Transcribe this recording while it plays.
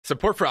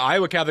Support for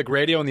Iowa Catholic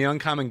Radio and the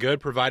Uncommon Good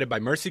provided by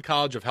Mercy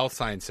College of Health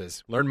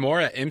Sciences. Learn more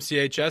at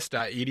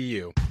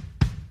mchs.edu.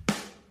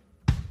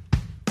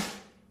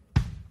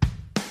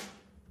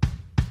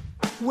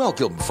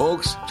 Welcome,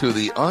 folks, to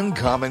the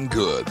Uncommon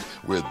Good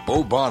with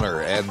Bo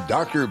Bonner and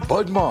Dr.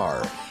 Bud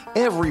Marr.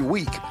 Every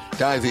week,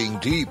 diving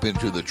deep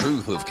into the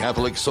truth of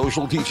Catholic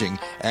social teaching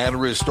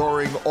and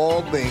restoring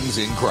all things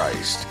in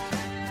Christ.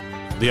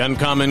 The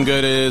Uncommon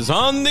Good is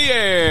on the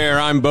air.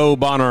 I'm Bo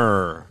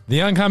Bonner.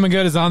 The Uncommon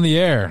Good is on the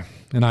air,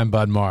 and I'm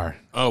Bud Marr.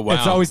 Oh, wow.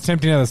 It's always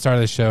tempting at the start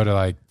of the show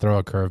to, throw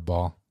a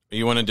curveball.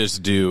 You want to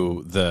just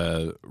do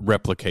the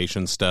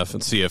replication stuff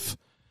and see if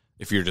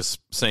you're just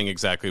saying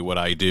exactly what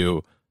I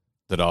do,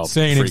 that I'll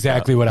saying freak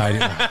exactly out. what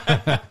I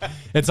do.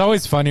 It's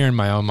always funnier in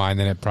my own mind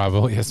than it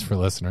probably is for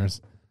listeners.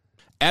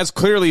 As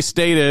clearly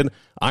stated,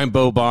 I'm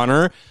Bo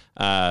Bonner,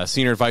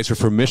 Senior Advisor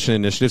for Mission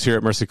Initiatives here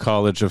at Mercy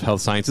College of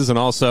Health Sciences, and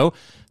also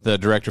the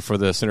Director for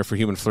the Center for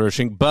Human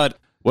Flourishing. But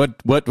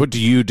what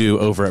do you do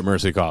over at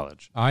Mercy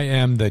College? I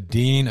am the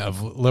Dean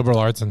of Liberal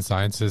Arts and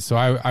Sciences, so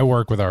I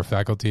work with our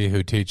faculty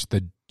who teach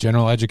the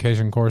general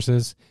education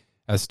courses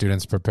as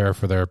students prepare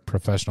for their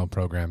professional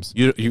programs.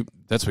 You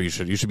that's what you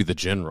should. You should be the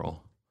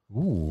general.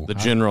 Ooh, the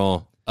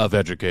general of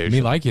education.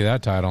 Me like you,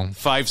 that title.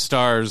 5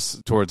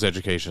 stars towards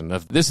education.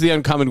 This is the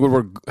Uncommon Good.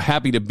 We're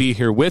happy to be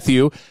here with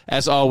you.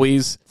 As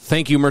always,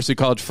 thank you, Mercy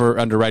College, for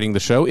underwriting the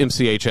show,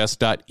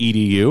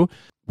 mchs.edu.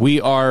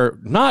 We are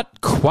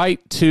not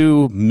quite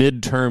to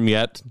midterm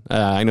yet.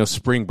 I know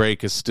spring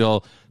break is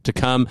still to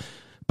come,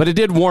 but it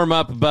did warm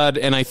up, Bud,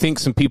 and I think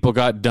some people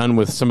got done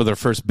with some of their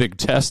first big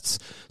tests.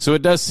 So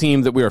it does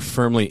seem that we are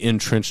firmly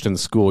entrenched in the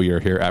school year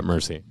here at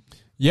Mercy.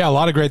 Yeah, a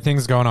lot of great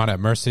things going on at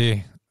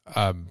Mercy.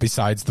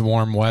 Besides the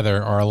warm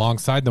weather, or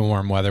alongside the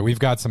warm weather, we've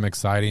got some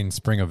exciting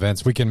spring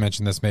events. We can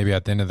mention this maybe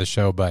at the end of the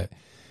show, but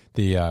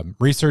the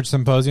Research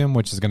Symposium,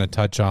 which is going to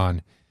touch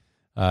on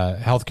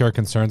healthcare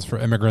concerns for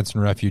immigrants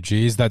and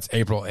refugees, that's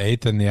April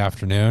 8th in the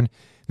afternoon.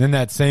 Then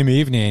that same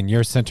evening,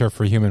 your Center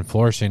for Human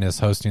Flourishing is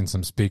hosting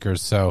some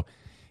speakers. So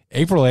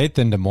April 8th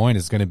in Des Moines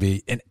is going to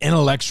be an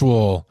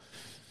intellectual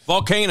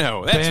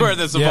volcano. That's where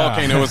this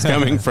volcano was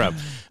coming from.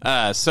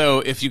 So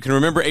if you can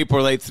remember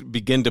April 8th,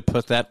 begin to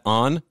put that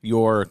on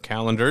your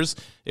calendars.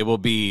 It will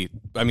be,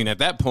 at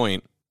that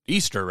point,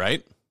 Easter,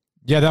 right?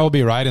 Yeah, that will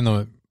be right in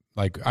the,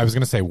 I was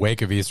going to say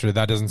wake of Easter.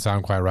 That doesn't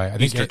sound quite right. I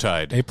think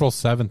Eastertide. April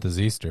 7th is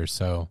Easter,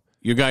 so.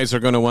 You guys are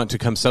going to want to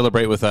come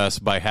celebrate with us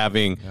by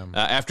having,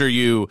 after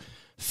you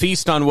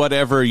feast on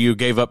whatever you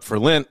gave up for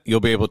Lent, you'll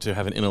be able to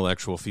have an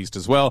intellectual feast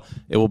as well.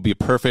 It will be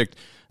perfect.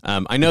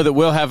 I know that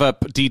we'll have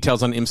up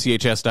details on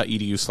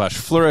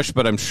mchs.edu/flourish,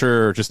 but I'm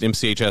sure just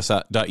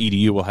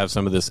mchs.edu will have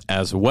some of this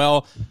as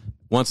well.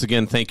 Once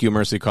again, thank you,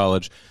 Mercy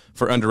College,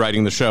 for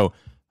underwriting the show.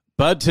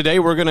 Bud, today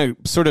we're going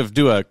to sort of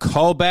do a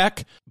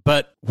callback,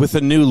 but with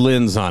a new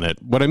lens on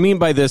it. What I mean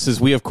by this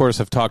is we, of course,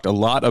 have talked a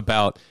lot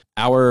about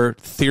our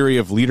theory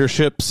of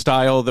leadership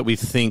style that we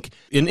think,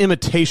 in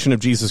imitation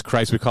of Jesus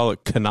Christ, we call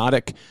it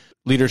kenotic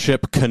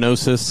leadership,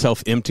 kenosis,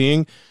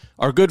 self-emptying.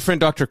 Our good friend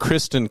Dr.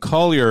 Kristen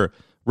Collier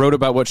wrote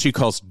about what she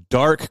calls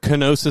dark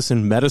kenosis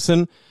in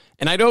medicine.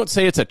 And I don't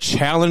say it's a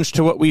challenge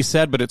to what we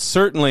said, but it's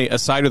certainly a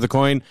side of the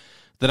coin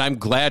that I'm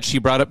glad she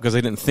brought up because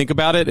I didn't think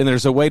about it. And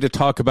there's a way to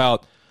talk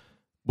about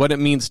what it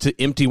means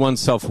to empty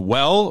oneself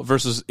well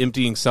versus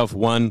emptying self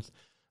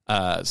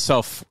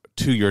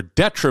to your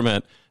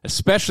detriment,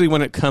 especially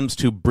when it comes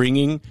to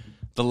bringing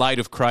the light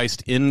of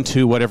Christ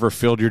into whatever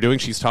field you're doing.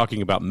 She's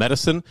talking about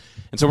medicine.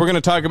 And so we're going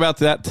to talk about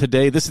that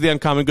today. This is the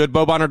Uncommon Good.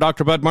 Bo Bonner,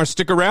 Dr. Bud Marr.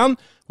 Stick around.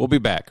 We'll be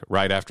back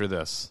right after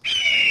this.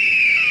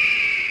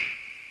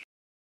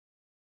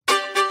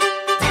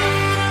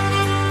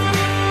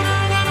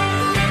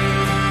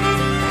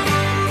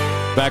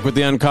 Back with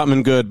the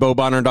Uncommon Good. Bo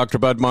Bonner and Dr.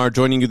 Bud Marr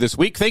joining you this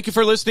week. Thank you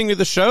for listening to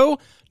the show,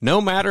 no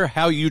matter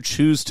how you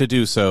choose to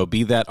do so,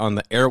 be that on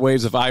the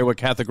airwaves of Iowa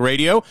Catholic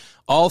Radio,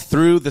 all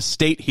through the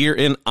state here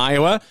in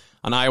Iowa,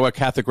 on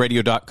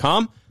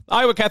iowacatholicradio.com, the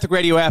Iowa Catholic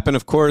Radio app, and,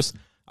 of course,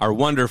 our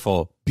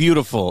wonderful,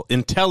 beautiful,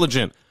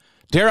 intelligent,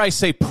 dare I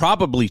say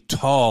probably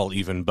tall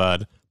even,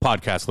 Bud,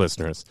 podcast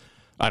listeners.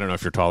 I don't know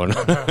if you're tall or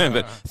not,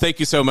 but thank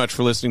you so much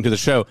for listening to the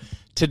show.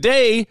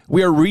 Today,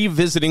 we are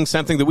revisiting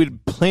something that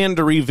we'd planned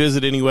to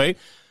revisit anyway,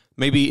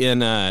 maybe in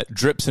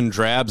drips and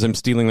drabs. I'm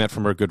stealing that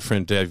from our good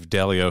friend Dave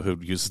Delio, who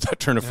uses that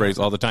turn of phrase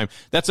all the time.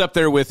 That's up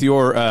there with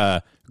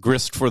your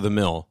grist for the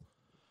mill.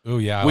 Oh,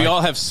 yeah. We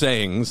all have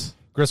sayings.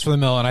 Grist for the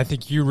mill, and I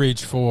think you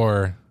reach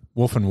for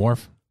Wolf and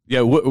Wharf.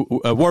 Yeah,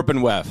 warp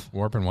and weft.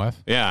 Warp and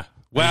weft? Yeah.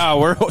 Wow,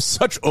 we're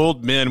such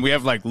old men. We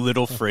have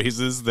little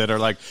phrases that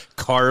are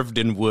carved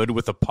in wood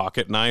with a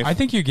pocket knife. I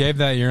think you gave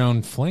that your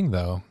own fling,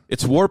 though.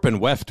 It's warp and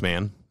weft,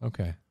 man.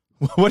 Okay.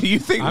 What do you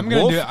think? I'm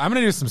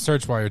gonna do some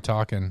search while you're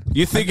talking.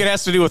 You think it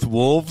has to do with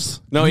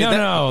wolves? No,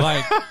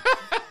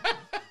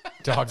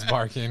 dogs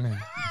barking.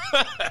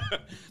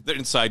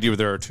 Inside you,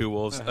 there are 2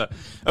 wolves.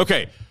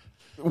 Okay.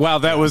 Wow,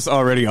 that was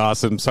already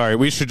awesome. Sorry,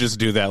 we should just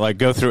do that.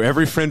 Go through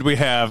every friend we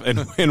have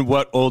and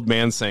what old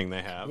man saying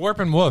they have. Warp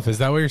and woof, is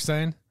that what you're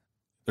saying?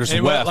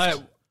 There's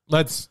weft.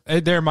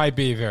 There might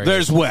be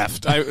There's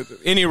weft.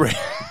 Any rate.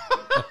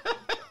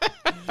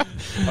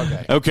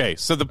 Okay.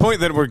 So the point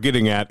that we're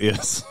getting at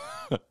is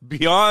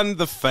beyond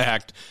the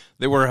fact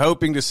that we're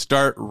hoping to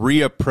start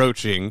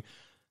reapproaching.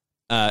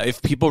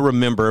 If people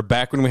remember,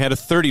 back when we had a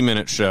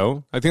 30-minute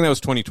show, I think that was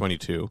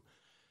 2022,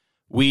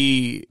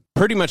 we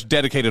pretty much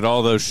dedicated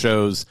all those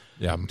shows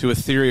to a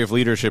theory of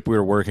leadership we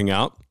were working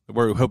out.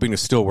 We're hoping to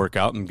still work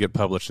out and get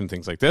published and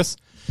things like this.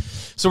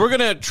 So we're going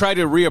to try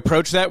to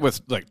reapproach that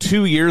with like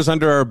 2 years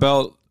under our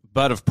belt,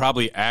 but of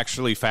probably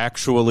actually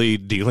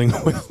factually dealing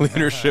with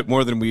leadership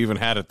more than we even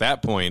had at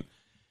that point.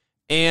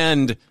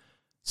 And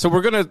so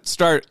we're going to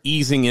start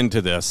easing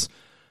into this.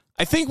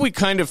 I think we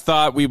kind of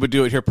thought we would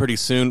do it here pretty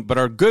soon, but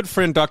our good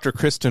friend, Dr.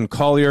 Kristen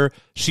Collier,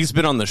 she's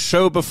been on the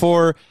show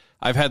before.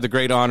 I've had the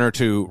great honor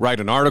to write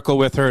an article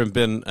with her and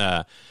been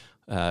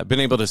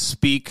able to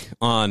speak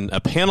on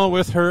a panel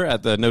with her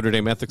at the Notre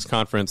Dame Ethics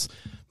Conference,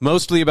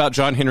 mostly about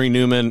John Henry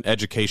Newman,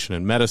 education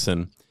and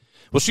medicine.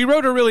 Well, she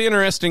wrote a really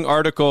interesting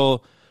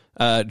article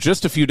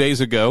just a few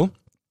days ago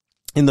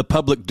in the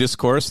Public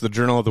Discourse, the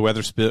Journal of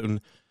the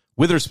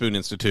Witherspoon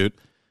Institute,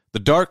 The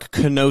Dark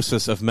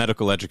Kenosis of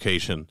Medical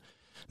Education.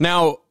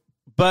 Now,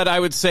 but I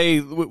would say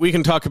we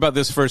can talk about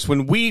this first.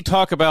 When we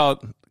talk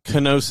about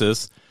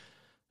kenosis,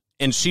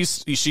 and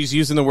she's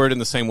using the word in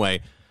the same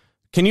way,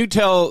 can you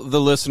tell the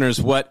listeners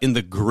what in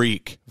the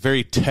Greek,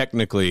 very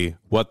technically,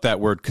 what that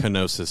word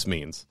kenosis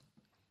means?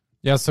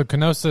 Yeah, so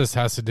kenosis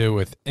has to do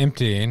with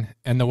emptying,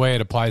 and the way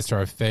it applies to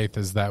our faith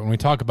is that when we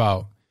talk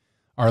about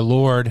our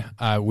Lord,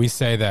 we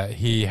say that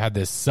he had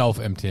this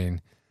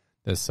self-emptying,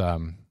 this,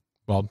 in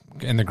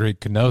the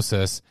Greek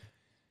kenosis.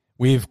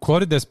 We've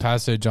quoted this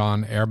passage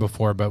on air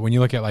before, but when you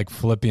look at like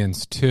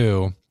Philippians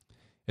 2,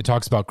 it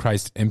talks about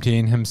Christ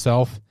emptying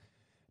himself.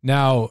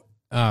 Now,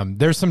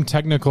 there's some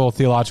technical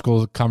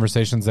theological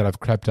conversations that have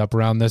crept up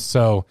around this.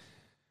 So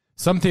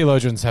some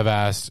theologians have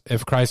asked,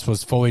 if Christ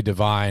was fully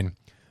divine,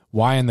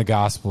 why in the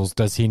Gospels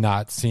does he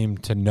not seem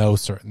to know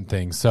certain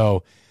things?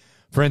 So,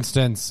 for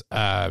instance,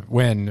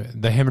 when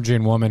the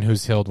hemorrhaging woman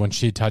who's healed, when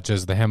she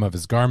touches the hem of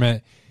his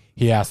garment,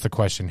 he asked the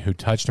question, who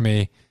touched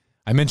me?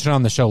 I mentioned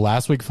on the show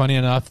last week, funny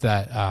enough,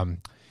 that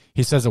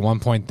he says at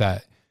one point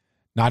that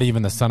not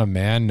even the Son of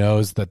Man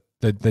knows that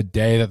the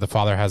day that the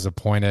Father has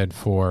appointed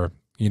for,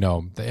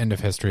 the end of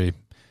history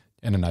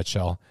in a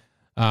nutshell.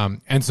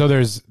 And so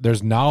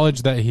there's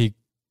knowledge that he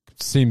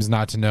seems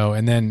not to know.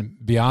 And then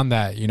beyond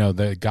that,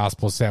 the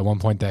Gospels say at one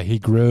point that he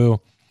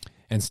grew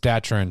in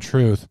stature and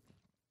truth.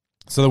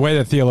 So the way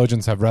that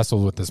theologians have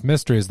wrestled with this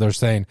mystery is they're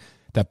saying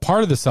that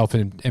part of the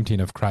self-emptying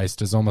of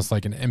Christ is almost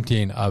like an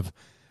emptying of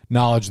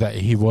knowledge that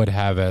he would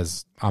have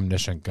as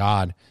omniscient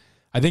God.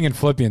 I think in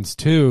Philippians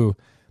 2,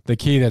 the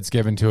key that's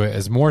given to it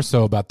is more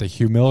so about the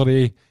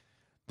humility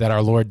that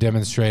our Lord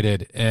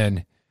demonstrated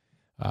in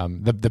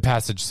the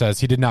passage says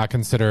he did not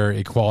consider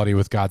equality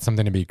with God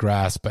something to be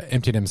grasped, but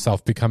emptied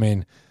himself,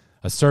 becoming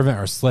a servant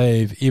or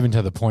slave, even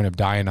to the point of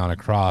dying on a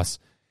cross.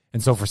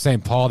 And so for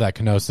St. Paul, that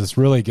kenosis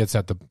really gets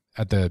at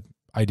the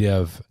idea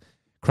of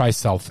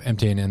Christ's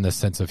self-emptying in the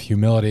sense of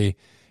humility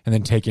and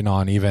then taking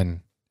on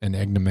even an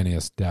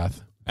ignominious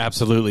death.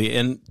 Absolutely.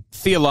 And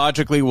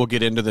theologically, we'll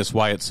get into this,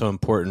 why it's so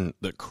important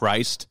that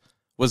Christ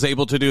was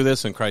able to do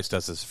this and Christ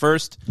does this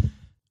first.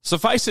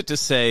 Suffice it to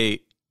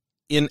say,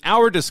 in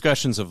our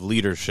discussions of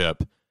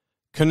leadership,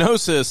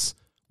 kenosis,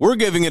 we're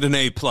giving it an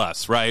A+,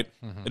 right?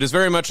 Mm-hmm. It is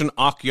very much an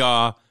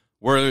akya,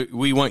 where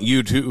we want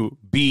you to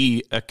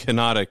be a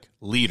kenotic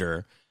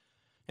leader.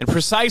 And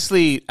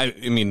precisely, I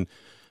mean,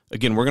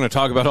 again, we're going to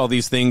talk about all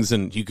these things,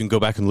 and you can go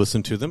back and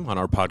listen to them on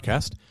our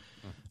podcast.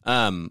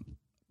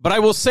 But I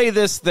will say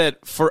this,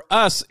 that for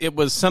us, it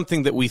was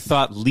something that we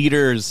thought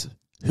leaders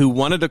who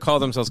wanted to call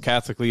themselves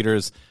Catholic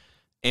leaders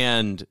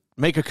and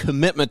make a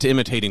commitment to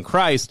imitating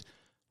Christ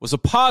was a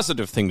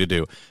positive thing to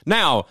do.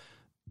 Now,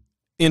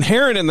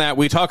 inherent in that,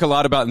 we talk a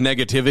lot about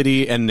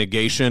negativity and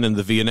negation and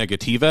the via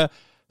negativa.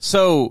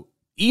 So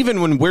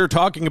even when we're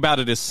talking about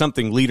it as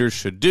something leaders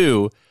should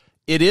do,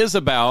 it is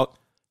about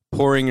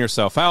pouring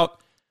yourself out,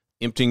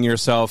 emptying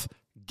yourself,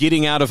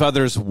 getting out of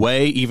others'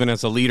 way, even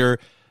as a leader.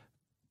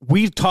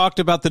 We talked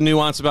about the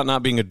nuance about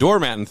not being a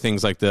doormat and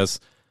things like this,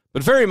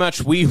 but very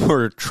much we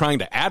were trying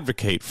to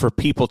advocate for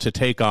people to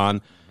take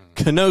on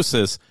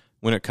kenosis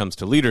when it comes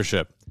to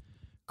leadership.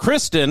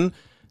 Kristen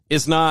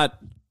is not,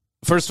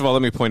 first of all,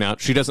 let me point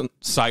out, she doesn't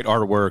cite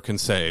our work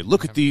and say,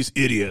 look at these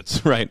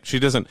idiots, right? She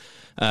doesn't,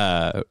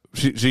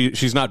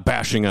 she's not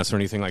bashing us or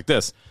anything like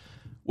this.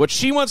 What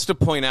she wants to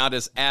point out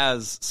is,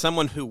 as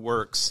someone who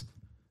works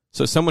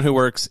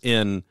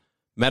in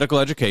medical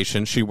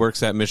education, she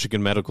works at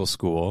Michigan Medical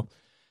School,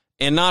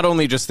 and not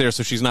only just there,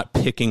 so she's not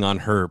picking on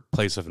her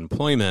place of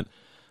employment,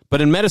 but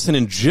in medicine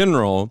in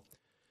general,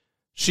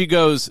 she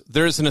goes,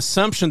 there's an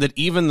assumption that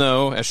even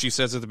though, as she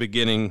says at the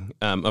beginning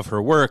of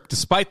her work,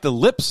 despite the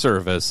lip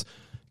service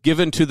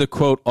given to the,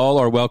 quote, all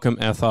are welcome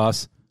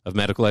ethos of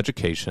medical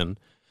education,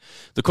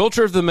 the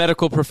culture of the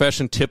medical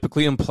profession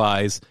typically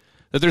implies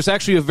that there's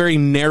actually a very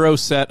narrow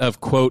set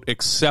of, quote,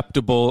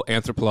 acceptable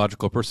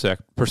anthropological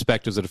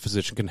perspectives that a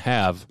physician can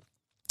have.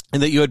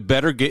 and that you had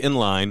better get in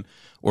line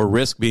or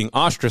risk being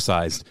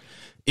ostracized.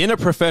 In a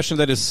profession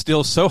that is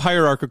still so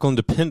hierarchical and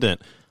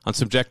dependent on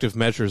subjective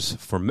measures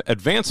for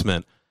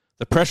advancement,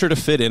 the pressure to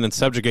fit in and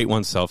subjugate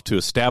oneself to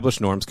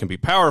established norms can be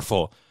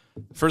powerful.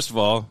 First of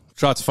all,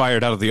 shots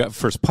fired out of the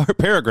first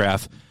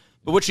paragraph.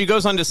 But what she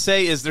goes on to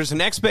say is there's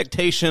an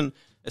expectation,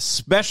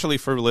 especially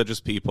for religious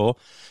people,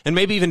 and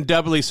maybe even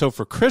doubly so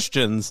for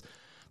Christians,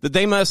 that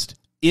they must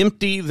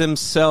empty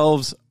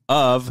themselves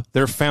of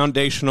their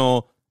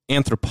foundational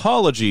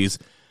anthropologies,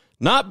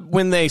 not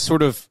when they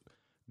sort of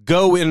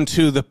go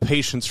into the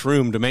patient's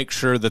room to make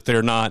sure that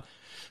they're not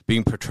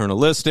being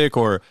paternalistic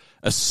or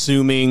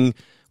assuming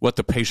what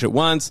the patient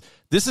wants.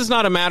 This is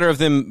not a matter of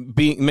them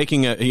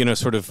making a,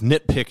 sort of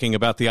nitpicking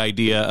about the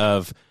idea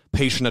of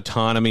patient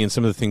autonomy and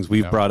some of the things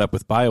we've brought up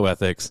with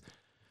bioethics.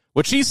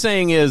 What she's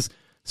saying is,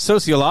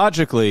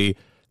 sociologically,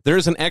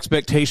 there's an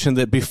expectation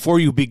that before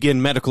you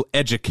begin medical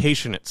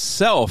education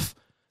itself,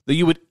 that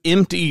you would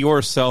empty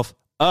yourself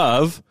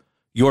of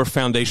your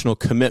foundational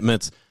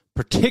commitments,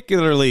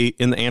 particularly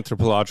in the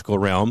anthropological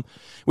realm,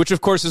 which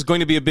of course is going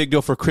to be a big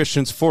deal for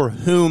Christians for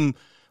whom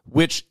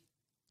which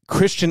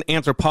Christian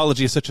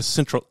anthropology is such a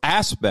central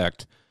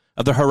aspect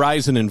of the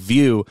horizon and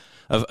view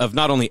of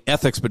not only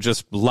ethics, but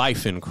just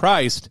life in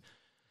Christ,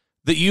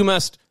 that you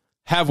must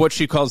have what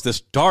she calls this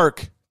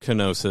dark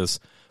kenosis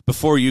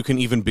before you can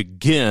even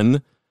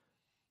begin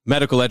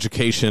medical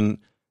education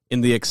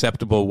in the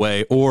acceptable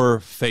way or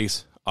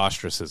face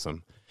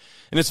ostracism.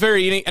 And it's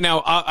very unique. Now,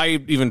 I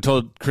even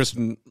told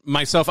Kristen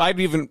myself, I'd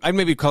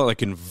maybe call it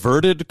like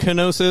inverted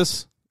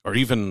kenosis, or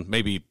even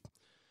maybe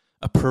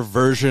a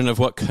perversion of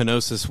what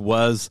kenosis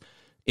was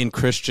in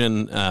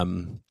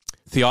Christian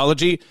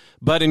theology.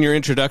 But in your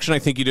introduction, I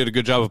think you did a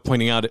good job of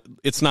pointing out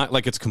it's not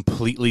like it's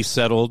completely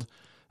settled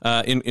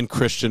in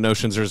Christian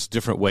notions. There's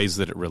different ways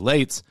that it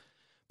relates.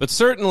 But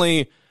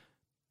certainly,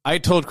 I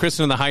told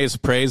Kristen the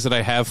highest praise that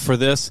I have for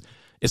this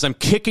is I'm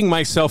kicking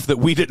myself that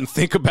we didn't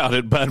think about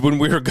it, Bud, when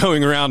we were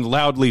going around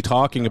loudly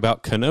talking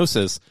about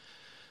kenosis.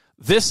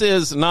 This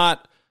is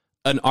not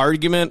an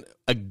argument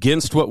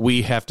against what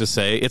we have to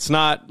say. It's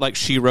not like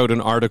she wrote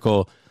an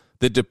article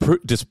that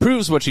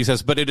disproves what she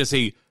says, but it is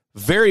a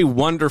very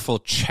wonderful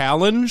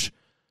challenge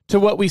to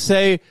what we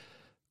say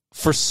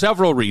for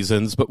several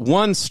reasons. But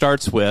one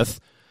starts with,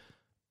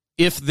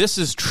 if this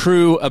is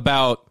true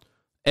about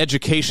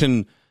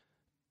education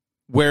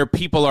where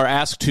people are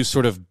asked to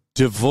sort of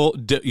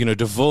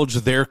divulge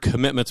their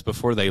commitments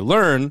before they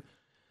learn,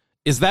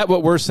 is that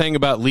what we're saying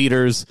about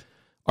leaders?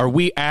 Are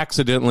we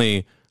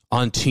accidentally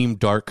on Team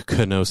Dark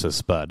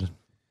Kenosis, Bud?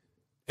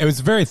 It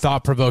was a very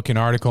thought-provoking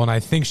article, and I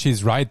think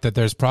she's right that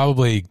there's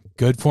probably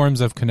good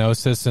forms of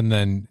kenosis and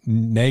then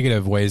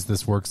negative ways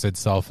this works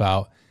itself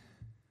out.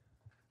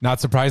 Not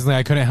surprisingly,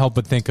 I couldn't help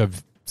but think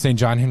of St.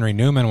 John Henry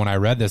Newman when I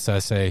read this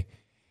essay.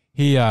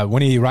 He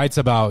when he writes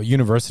about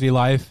university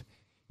life,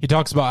 he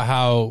talks about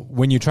how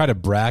when you try to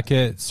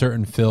bracket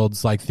certain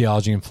fields like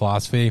theology and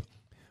philosophy,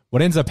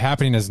 what ends up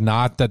happening is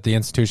not that the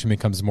institution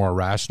becomes more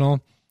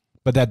rational,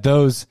 but that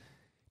those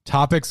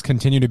topics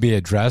continue to be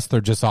addressed. They're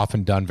just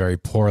often done very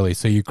poorly.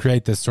 So you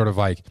create this sort of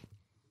like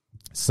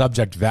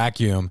subject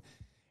vacuum,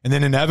 and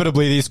then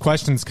inevitably these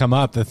questions come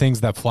up, the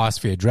things that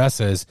philosophy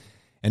addresses,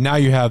 and now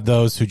you have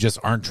those who just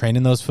aren't trained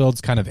in those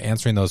fields kind of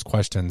answering those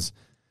questions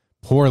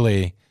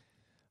poorly.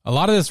 A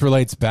lot of this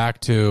relates back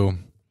to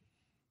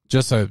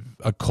just a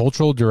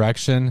cultural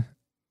direction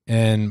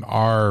in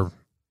our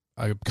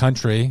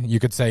country, you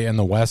could say in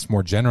the West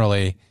more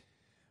generally,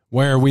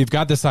 where we've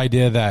got this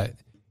idea that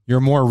you're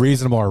more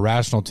reasonable or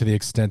rational to the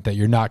extent that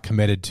you're not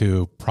committed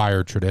to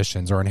prior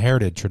traditions or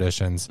inherited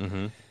traditions.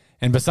 Mm-hmm.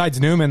 And besides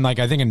Newman, like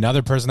I think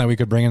another person that we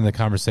could bring into the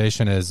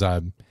conversation is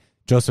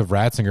Joseph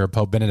Ratzinger,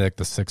 Pope Benedict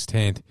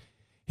XVI.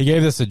 He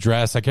gave this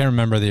address. I can't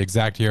remember the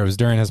exact year. It was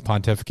during his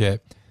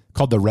pontificate,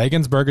 called the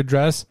Regensburg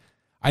Address.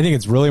 I think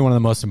it's really one of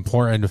the most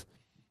important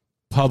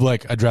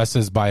public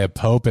addresses by a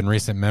pope in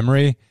recent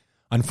memory.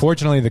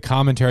 Unfortunately, the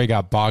commentary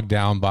got bogged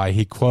down by,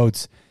 he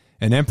quotes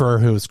an emperor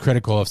who was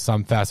critical of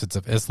some facets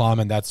of Islam,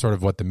 and that's sort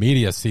of what the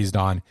media seized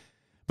on.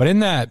 But in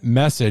that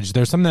message,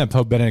 there's something that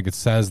Pope Benedict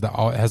says that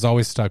has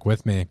always stuck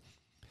with me,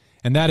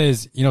 and that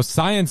is,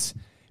 science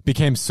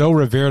became so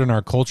revered in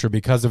our culture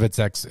because of its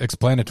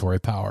explanatory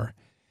power.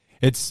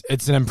 It's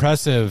an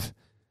impressive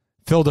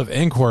field of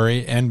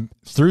inquiry, and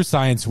through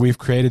science, we've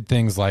created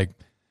things like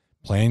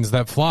planes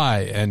that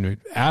fly and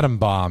atom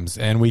bombs,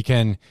 and we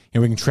can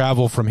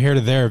travel from here to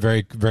there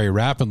very, very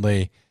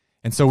rapidly.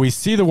 And so we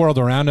see the world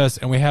around us,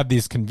 and we have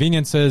these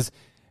conveniences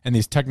and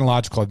these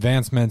technological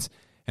advancements,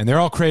 and they're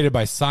all created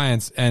by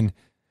science. And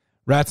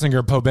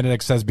Ratzinger, Pope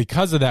Benedict, says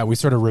because of that, we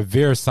sort of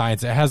revere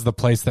science. It has the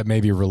place that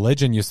maybe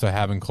religion used to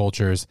have in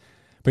cultures.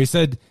 But he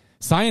said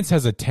science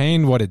has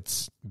attained what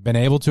it's been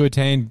able to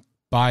attain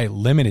by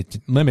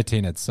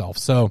limiting itself.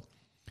 So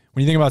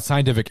when you think about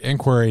scientific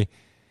inquiry,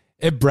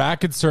 it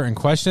brackets certain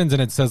questions,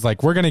 and it says,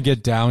 like, we're going to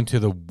get down to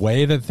the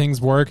way that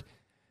things work,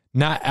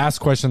 not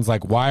ask questions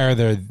like why are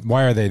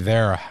they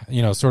there,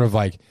 sort of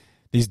like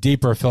these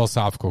deeper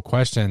philosophical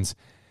questions.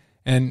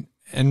 And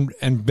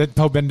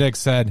Pope Benedict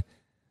said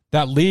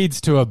that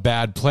leads to a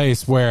bad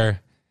place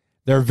where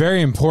there are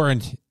very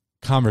important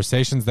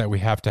conversations that we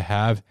have to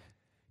have.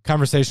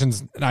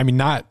 Conversations, I mean,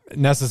 not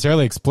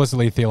necessarily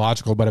explicitly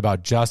theological, but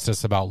about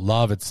justice, about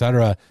love,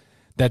 etc.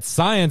 That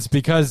science,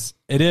 because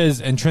it is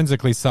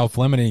intrinsically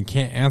self-limiting,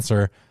 can't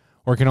answer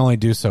or can only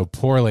do so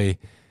poorly.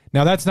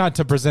 Now, that's not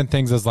to present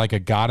things as like a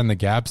God in the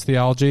gaps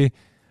theology,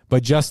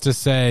 but just to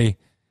say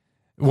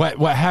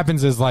what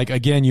happens is, like,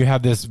 again, you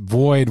have this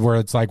void where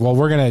it's like, well,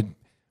 we're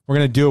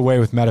gonna do away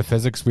with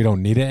metaphysics. We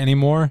don't need it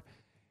anymore.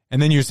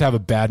 And then you just have a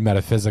bad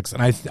metaphysics.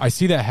 And I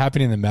see that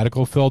happening in the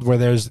medical field where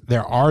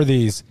there are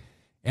these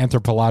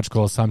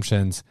anthropological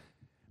assumptions,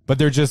 but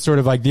they're just sort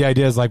of like, the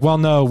idea is like, well,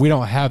 no, we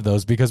don't have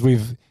those because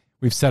we've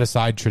set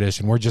aside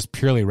tradition. We're just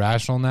purely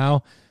rational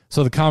now.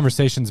 So the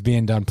conversation's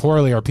being done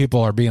poorly, or people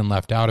are being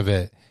left out of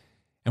it.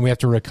 And we have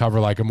to recover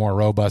like a more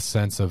robust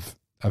sense of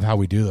how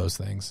we do those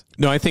things.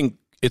 No, I think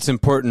it's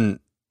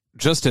important,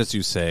 just as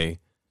you say,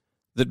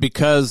 that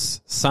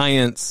because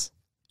science,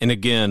 and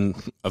again,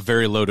 a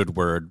very loaded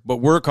word, what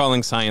we're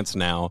calling science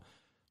now,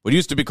 what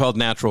used to be called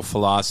natural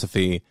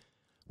philosophy,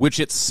 which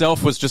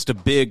itself was just a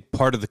big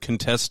part of the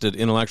contested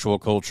intellectual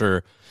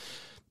culture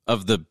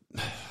of the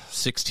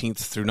 16th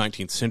through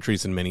 19th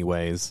centuries in many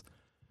ways,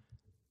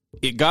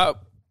 it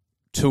got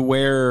to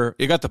where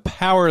it got the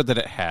power that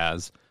it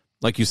has,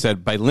 like you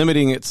said, by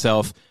limiting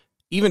itself,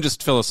 even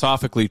just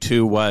philosophically,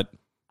 to what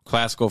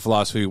classical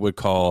philosophy would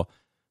call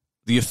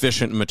the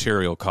efficient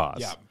material cause.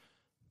 Yeah.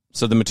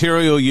 So the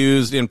material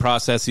used in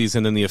processes,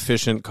 and then the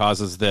efficient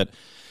causes that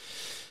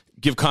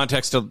give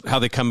context to how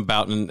they come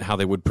about and how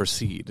they would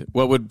proceed.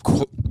 What would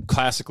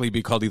classically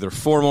be called either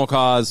formal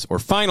cause or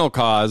final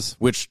cause,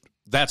 which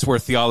that's where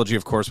theology,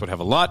 of course, would have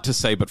a lot to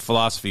say, but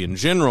philosophy in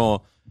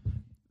general,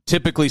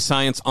 typically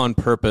science on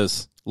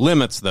purpose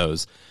limits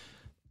those.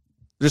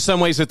 There's some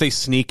ways that they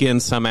sneak in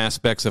some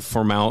aspects of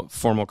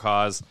formal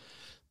cause,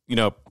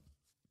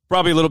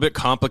 probably a little bit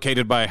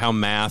complicated by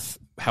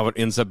how it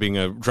ends up being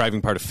a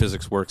driving part of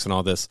physics works and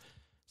all this.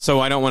 So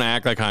I don't want to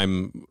act like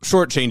I'm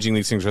shortchanging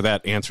these things or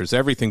that answers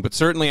everything. But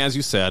certainly, as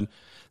you said,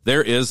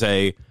 there is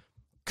a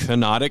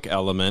kenotic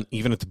element,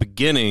 even at the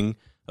beginning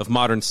of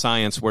modern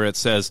science, where it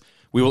says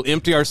we will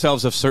empty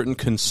ourselves of certain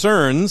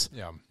concerns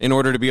in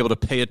order to be able to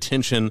pay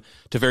attention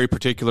to very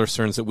particular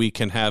concerns that we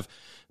can have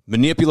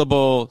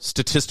manipulable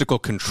statistical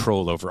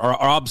control over, or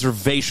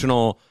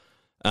observational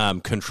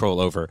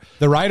control over.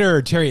 The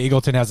writer Terry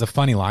Eagleton has a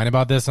funny line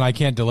about this, and I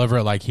can't deliver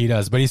it like he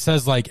does, but he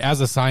says, like, as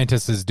a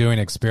scientist is doing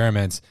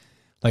experiments,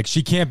 like,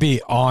 she can't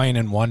be awing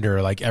and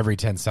wonder like every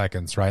 10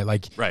 seconds, right?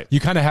 Like, right. You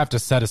kind of have to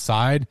set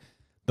aside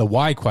the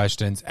why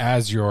questions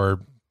as you're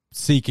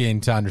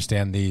seeking to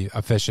understand the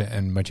efficient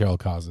and material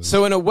causes.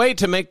 So in a way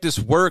to make this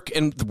work,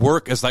 and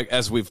work is like,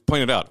 as we've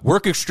pointed out,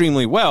 work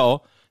extremely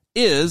well,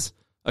 is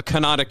a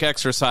kenotic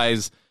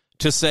exercise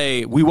to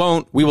say we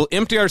will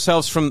empty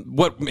ourselves from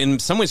what in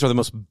some ways are the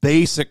most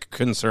basic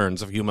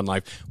concerns of human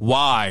life.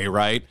 Why,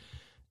 right?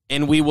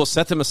 And we will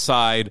set them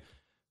aside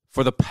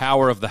for the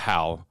power of the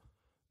how,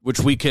 which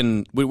we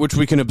can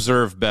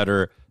observe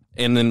better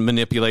and then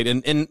manipulate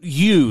and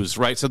use,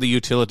 right? So the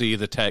utility,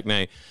 the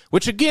techne,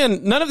 which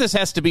again, none of this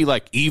has to be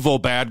like evil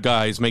bad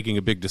guys making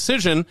a big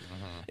decision.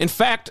 In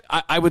fact,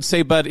 I would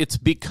say, but it's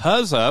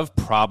because of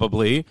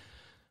probably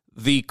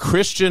the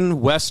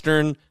Christian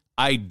Western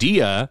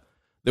idea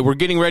that we're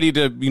getting ready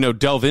to,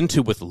 delve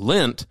into with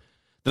Lent,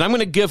 that I'm going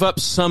to give up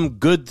some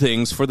good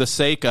things for the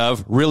sake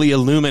of really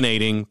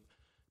illuminating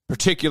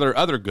particular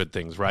other good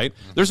things, right?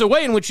 There's a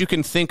way in which you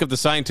can think of the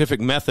scientific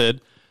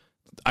method.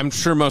 I'm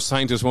sure most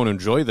scientists won't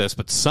enjoy this,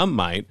 but some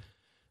might,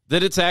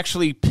 that it's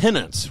actually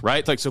penance,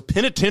 right? Like, so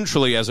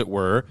penitentially, as it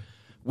were,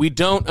 we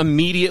don't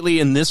immediately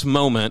in this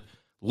moment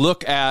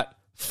look at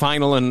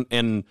final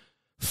and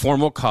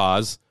formal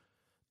cause.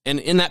 And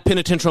in that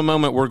penitential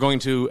moment, we're going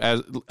to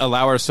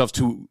allow ourselves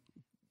to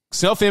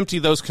self-empty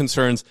those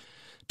concerns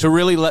to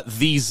really let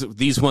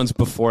these ones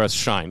before us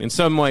shine. In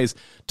some ways,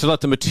 to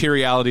let the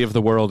materiality of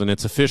the world and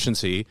its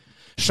efficiency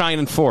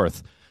shine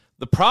forth.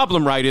 The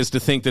problem, right, is to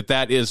think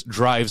that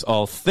drives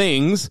all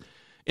things.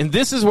 And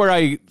this is where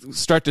I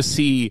start to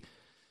see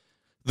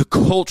the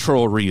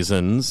cultural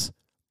reasons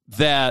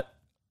that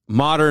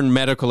modern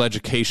medical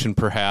education,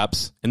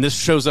 perhaps, and this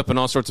shows up in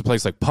all sorts of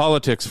places like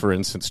politics, for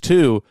instance,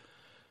 too,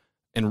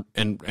 and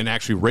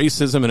actually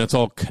racism, and it's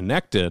all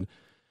connected.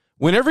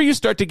 Whenever you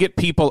start to get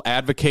people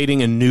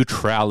advocating a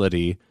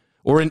neutrality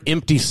or an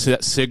empty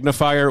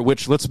signifier,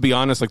 which, let's be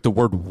honest, like the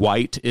word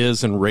white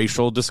is in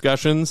racial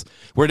discussions,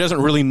 where it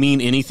doesn't really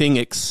mean anything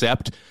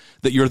except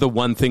that you're the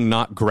one thing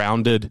not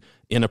grounded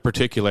in a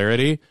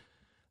particularity,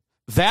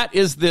 that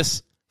is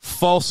this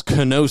false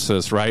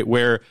kenosis, right?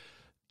 Where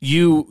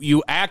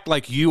you act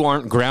like you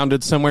aren't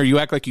grounded somewhere, you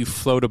act like you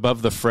float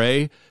above the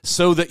fray,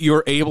 so that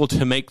you're able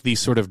to make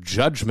these sort of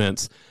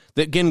judgments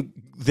that can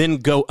then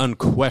go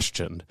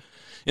unquestioned.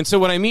 And so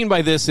what I mean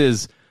by this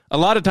is a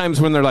lot of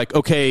times when they're like,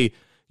 okay,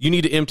 you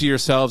need to empty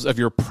yourselves of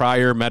your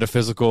prior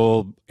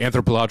metaphysical,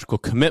 anthropological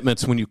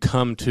commitments when you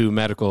come to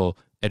medical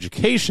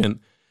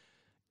education,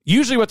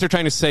 usually what they're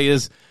trying to say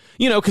is,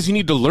 because you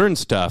need to learn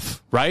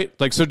stuff, right?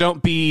 Like, so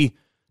don't be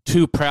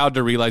too proud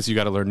to realize you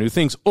got to learn new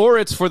things, or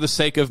it's for the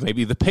sake of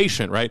maybe the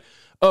patient, right?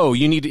 Oh,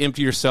 you need to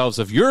empty yourselves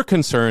of your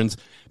concerns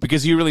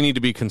because you really need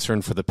to be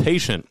concerned for the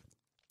patient.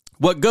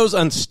 What goes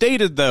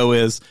unstated, though,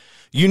 is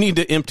you need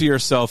to empty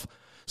yourself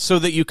so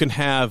that you can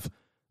have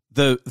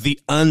the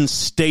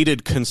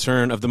unstated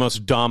concern of the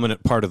most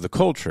dominant part of the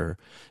culture.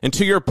 And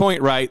to your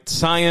point, right,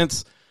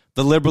 science,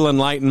 the liberal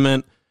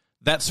enlightenment,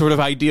 that sort of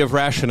idea of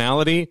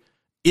rationality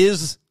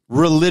is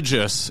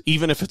religious,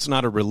 even if it's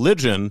not a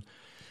religion.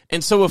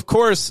 And so, of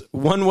course,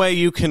 one way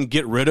you can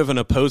get rid of an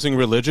opposing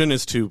religion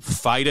is to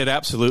fight it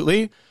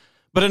absolutely.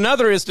 But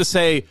another is to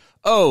say,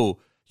 oh,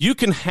 you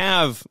can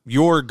have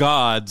your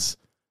gods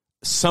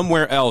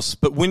somewhere else.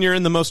 But when you're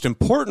in the most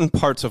important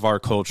parts of our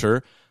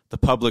culture, the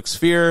public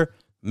sphere,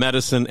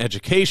 medicine,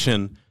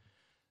 education,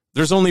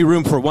 there's only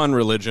room for one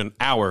religion,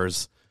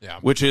 ours,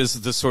 which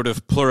is the sort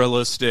of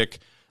pluralistic,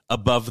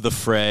 above the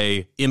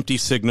fray, empty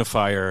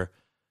signifier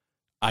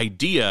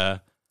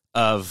idea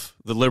of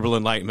the liberal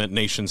enlightenment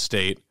nation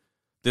state.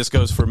 This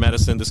goes for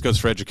medicine, this goes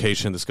for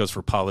education, this goes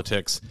for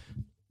politics,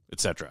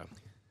 etc.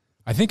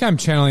 I think I'm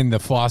channeling the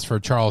philosopher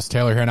Charles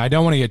Taylor here, and I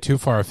don't want to get too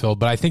far afield,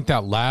 but I think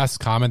that last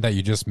comment that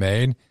you just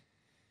made,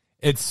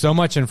 it's so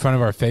much in front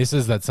of our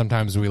faces that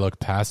sometimes we look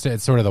past it.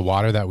 It's sort of the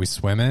water that we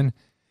swim in.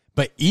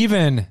 But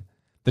even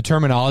the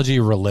terminology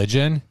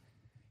religion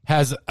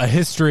has a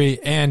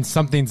history and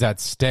something's at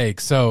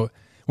stake. So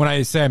when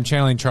I say I'm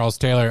channeling Charles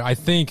Taylor, I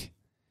think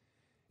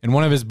in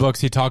one of his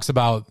books, he talks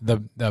about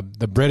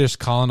the British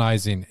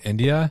colonizing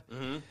India,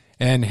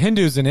 and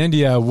Hindus in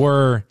India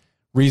were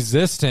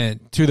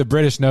resistant to the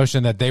British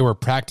notion that they were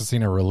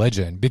practicing a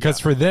religion,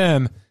 because for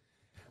them,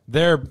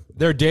 their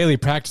daily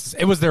practice,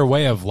 it was their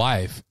way of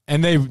life.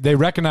 And they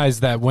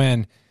recognized that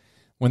when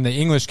the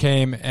English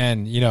came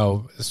and,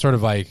 sort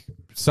of like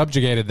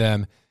subjugated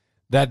them,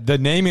 that the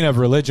naming of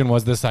religion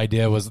was this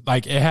idea, was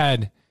like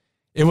it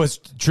was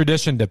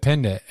tradition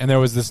dependent. And there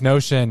was this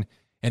notion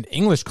in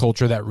English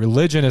culture that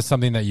religion is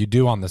something that you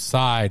do on the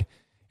side.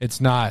 It's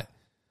not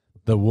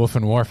the woof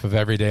and wharf of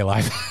everyday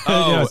life.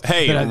 Oh,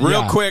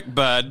 real quick,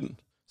 bud.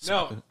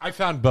 No, I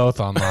found both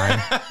online.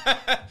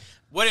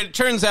 What it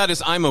turns out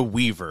is I'm a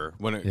weaver,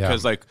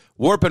 because like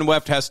warp and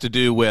weft has to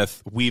do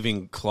with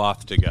weaving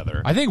cloth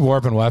together. I think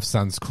warp and weft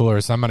sounds cooler,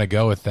 so I'm going to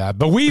go with that.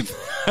 But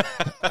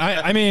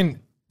I mean,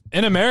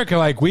 in America,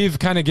 like we've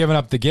kind of given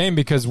up the game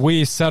because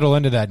we settle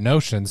into that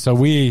notion. So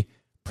we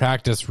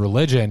practice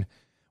religion.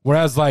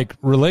 Whereas like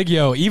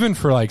religio, even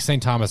for like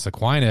St. Thomas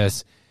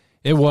Aquinas,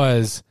 it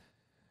was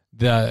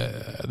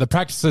the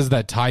practices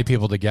that tie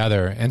people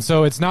together. And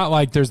so it's not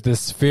like there's this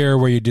sphere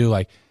where you do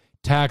like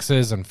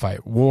taxes and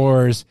fight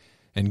wars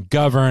and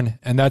govern,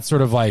 and that's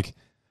sort of like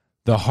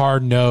the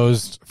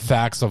hard-nosed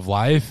facts of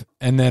life.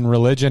 And then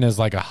religion is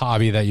like a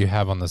hobby that you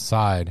have on the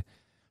side.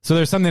 So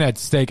there's something at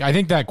stake. I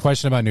think that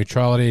question about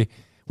neutrality,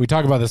 we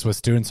talk about this with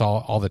students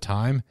all the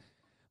time.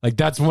 Like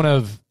that's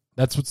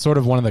sort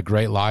of one of the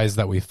great lies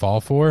that we fall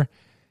for.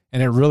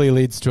 And it really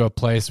leads to a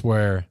place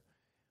where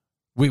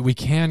we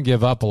can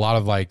give up a lot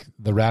of like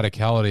the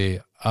radicality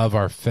of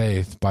our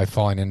faith by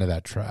falling into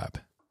that trap.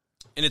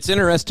 And it's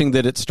interesting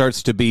that it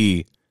starts to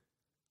be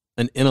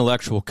an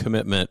intellectual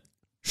commitment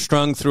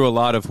strung through a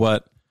lot of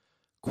what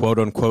quote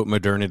unquote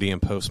modernity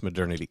and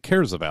postmodernity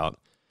cares about,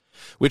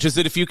 which is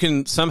that if you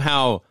can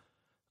somehow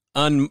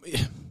and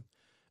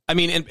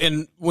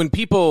when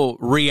people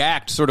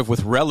react sort of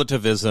with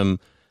relativism,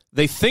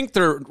 they think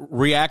they're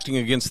reacting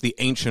against the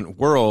ancient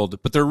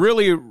world, but they're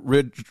really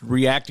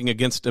reacting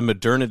against a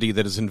modernity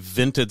that has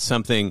invented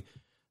something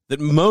that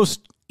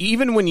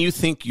even when you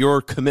think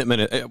your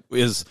commitment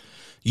is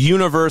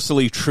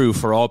universally true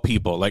for all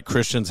people, like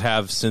Christians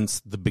have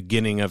since the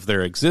beginning of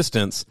their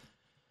existence,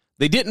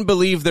 they didn't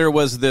believe there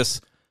was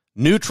this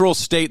neutral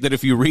state that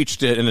if you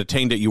reached it and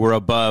attained it, you were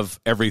above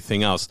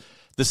everything else.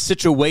 The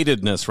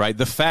situatedness, right?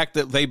 The fact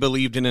that they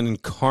believed in an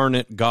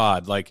incarnate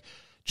God, like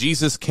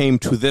Jesus came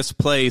to this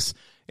place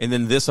and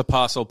then this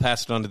apostle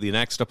passed it on to the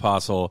next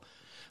apostle.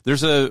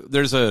 There's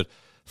a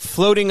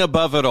floating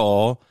above it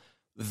all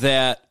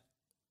that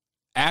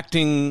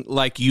acting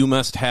like you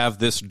must have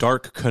this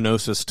dark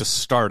kenosis to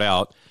start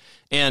out.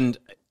 And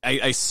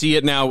I see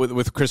it now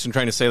with Kristen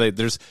trying to say, like,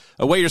 there's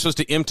a way you're supposed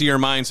to empty your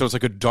mind so it's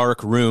like a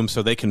dark room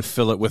so they can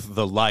fill it with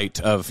the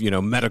light of,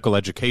 medical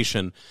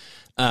education.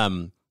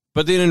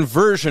 But the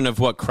inversion of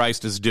what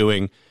Christ is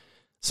doing.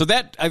 So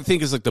that, I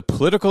think, is like the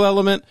political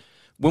element.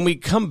 When we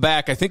come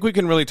back, I think we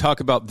can really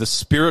talk about the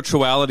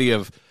spirituality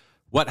of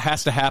what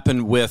has to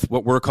happen with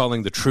what we're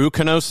calling the true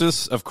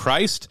kenosis of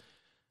Christ,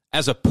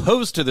 as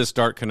opposed to this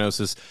dark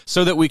kenosis,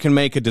 so that we can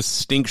make a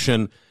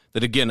distinction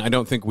that, again, I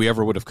don't think we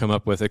ever would have come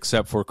up with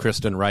except for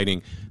Kristen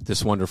writing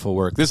this wonderful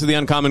work. This is The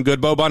Uncommon Good.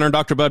 Bo Bonner and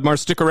Dr. Bud Marr.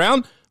 Stick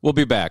around. We'll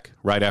be back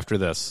right after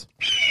this.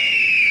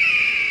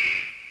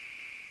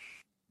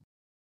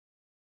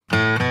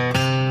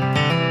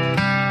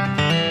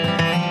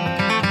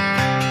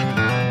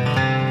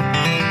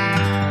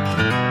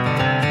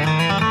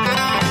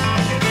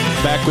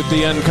 Back with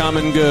the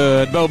Uncommon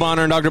Good. Bo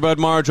Bonner and Dr. Bud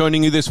Marr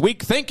joining you this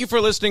week. Thank you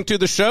for listening to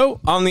the show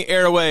on the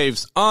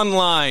airwaves,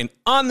 online,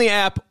 on the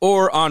app,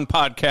 or on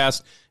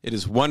podcast. It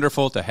is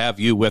wonderful to have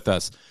you with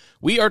us.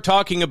 We are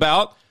talking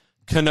about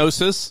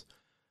kenosis,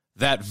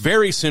 that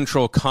very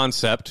central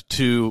concept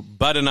to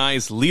Bud and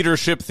I's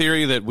leadership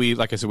theory that we,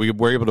 like I said, we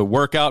were able to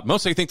work out,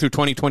 mostly I think through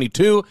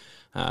 2022.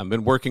 I've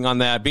been working on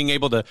that, being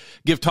able to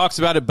give talks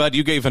about it. Bud,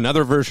 you gave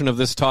another version of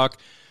this talk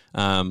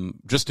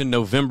just in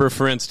November,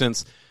 for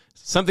instance.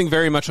 Something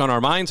very much on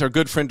our minds. Our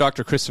good friend,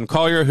 Dr. Kristen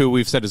Collier, who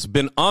we've said has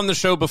been on the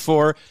show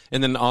before,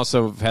 and then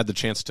also have had the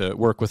chance to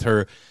work with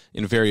her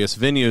in various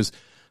venues,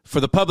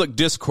 for the public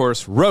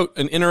discourse, wrote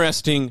an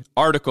interesting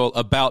article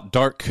about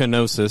dark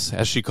kenosis,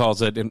 as she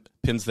calls it, and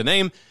pins the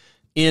name,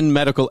 in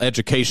medical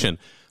education.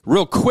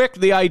 Real quick,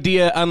 the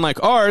idea,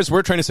 unlike ours,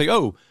 we're trying to say,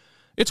 oh,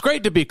 it's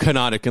great to be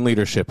kenotic in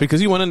leadership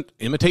because you want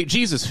to imitate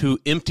Jesus, who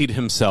emptied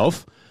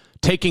himself,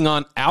 taking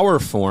on our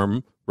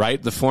form,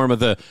 right? The form of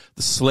the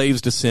slaves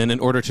to sin in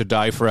order to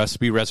die for us,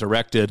 be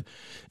resurrected,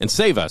 and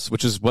save us,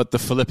 which is what the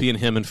Philippian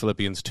hymn in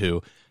Philippians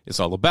 2 is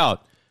all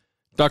about.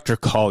 Dr.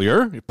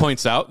 Collier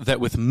points out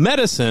that with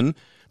medicine,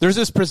 there's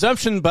this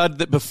presumption, Bud,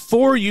 that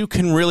before you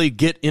can really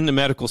get into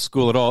medical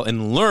school at all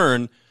and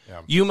learn,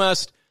 you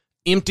must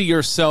empty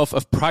yourself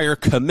of prior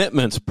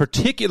commitments,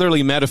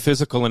 particularly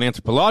metaphysical and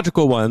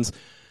anthropological ones,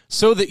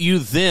 so that you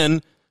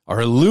then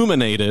are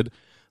illuminated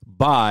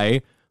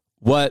by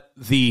what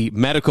the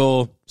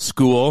medical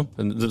school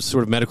and the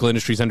sort of medical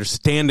industry's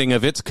understanding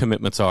of its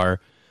commitments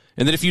are.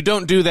 And that if you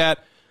don't do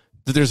that,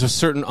 that there's a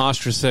certain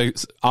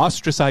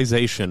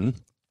ostracization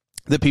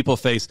that people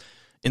face,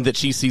 and that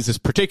she sees this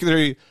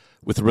particularly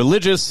with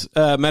religious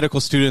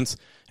medical students,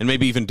 and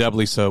maybe even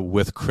doubly so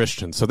with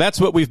Christians. So that's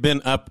what we've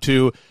been up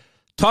to,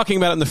 talking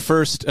about in the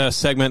first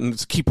segment, and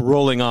let's keep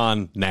rolling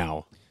on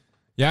now.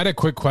 Yeah, I had a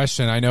quick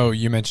question. I know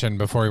you mentioned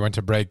before we went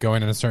to break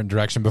going in a certain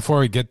direction. Before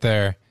we get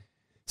there,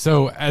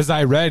 so as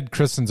I read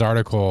Kristen's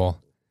article,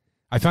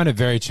 I found it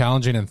very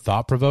challenging and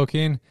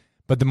thought-provoking,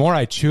 but the more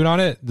I chewed on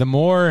it, the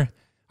more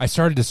I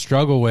started to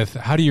struggle with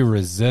how do you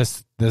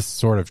resist this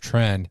sort of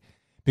trend?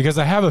 Because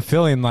I have a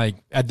feeling like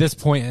at this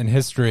point in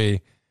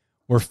history,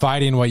 we're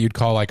fighting what you'd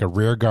call like a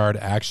rear guard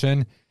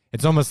action.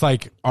 It's almost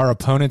like our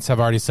opponents have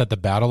already set the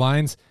battle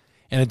lines,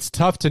 and it's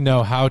tough to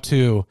know how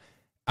to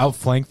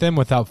outflank them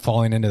without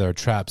falling into their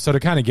trap. So to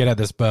kind of get at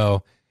this,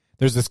 Bo,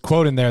 there's this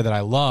quote in there that I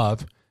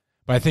love,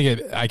 but I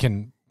think I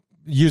can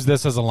use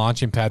this as a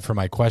launching pad for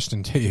my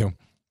question to you.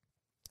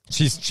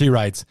 She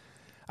writes,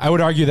 I would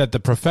argue that the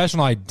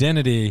professional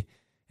identity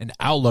and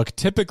outlook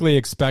typically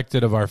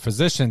expected of our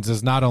physicians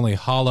is not only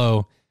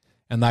hollow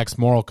and lacks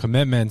moral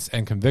commitments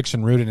and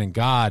conviction rooted in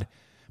God,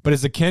 but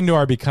is akin to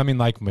our becoming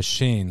like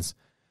machines.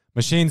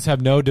 Machines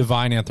have no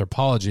divine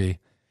anthropology.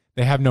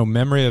 They have no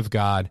memory of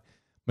God.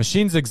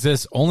 Machines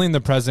exist only in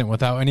the present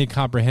without any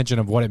comprehension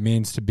of what it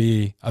means to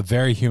be a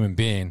very human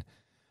being.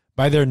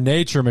 By their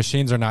nature,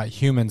 machines are not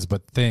humans,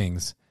 but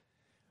things.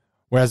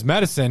 Whereas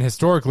medicine,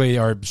 historically,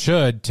 or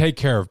should, take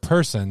care of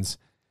persons,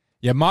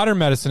 yet modern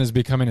medicine is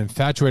becoming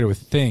infatuated with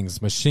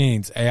things,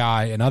 machines,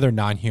 AI, and other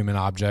non-human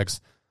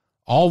objects,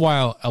 all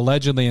while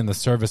allegedly in the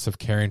service of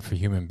caring for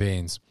human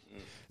beings.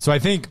 So I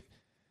think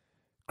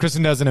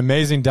Kristen does an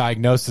amazing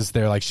diagnosis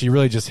there. Like, she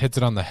really just hits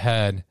it on the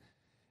head.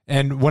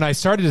 And when I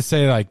started to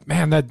say, like,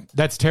 man,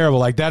 that's terrible,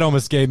 like, that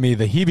almost gave me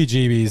the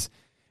heebie-jeebies.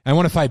 I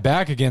want to fight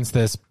back against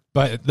this.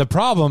 But the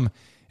problem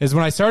is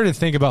when I started to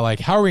think about, like,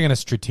 how are we going to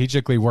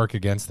strategically work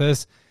against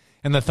this?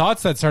 And the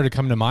thoughts that started to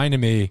come to mind to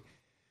me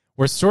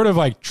were sort of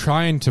like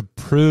trying to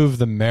prove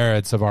the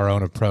merits of our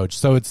own approach.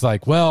 So it's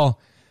like, well,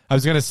 I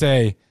was going to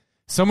say,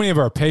 so many of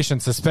our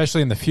patients,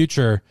 especially in the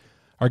future,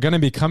 are going to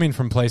be coming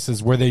from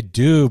places where they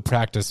do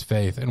practice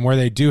faith and where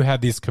they do have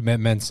these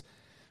commitments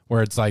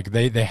where it's like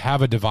they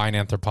have a divine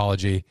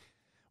anthropology,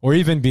 or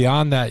even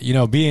beyond that, you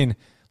know, being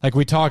like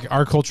we talk,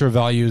 our culture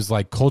values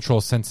like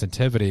cultural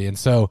sensitivity. And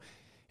so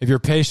if your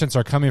patients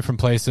are coming from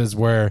places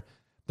where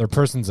they're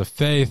persons of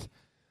faith,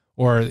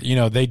 or, you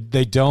know, they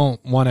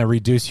don't want to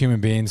reduce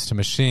human beings to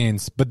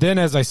machines. But then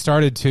as I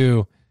started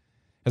to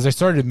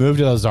move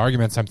to those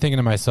arguments, I'm thinking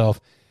to myself,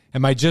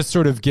 am I just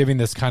sort of giving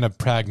this kind of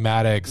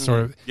pragmatic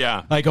sort of,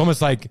 like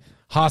almost like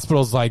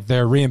hospitals, like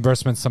their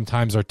reimbursements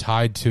sometimes are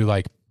tied to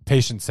like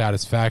patient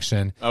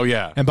satisfaction. Oh,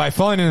 yeah. And by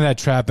falling into that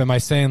trap, am I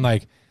saying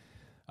like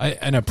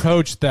an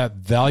approach that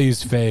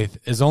values faith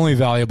is only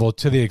valuable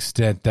to the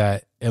extent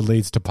that it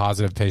leads to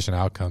positive patient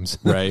outcomes?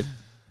 Right.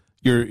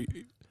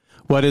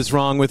 What is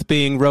wrong with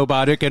being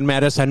robotic and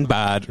medicine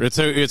bad?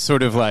 It's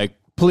sort of like,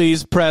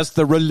 please press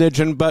the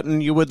religion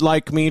button you would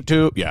like me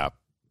to. Yeah,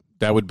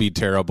 that would be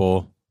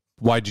terrible.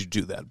 Why'd you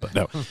do that? But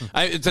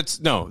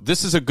no,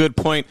 this is a good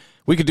point.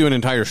 We could do an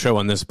entire show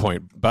on this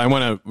point, but I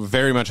want to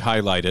very much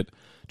highlight it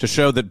to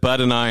show that Bud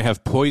and I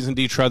have poisoned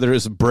each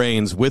other's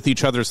brains with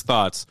each other's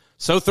thoughts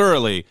so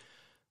thoroughly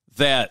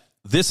that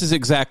this is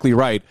exactly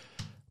right.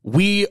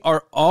 We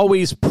are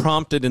always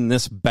prompted in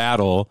this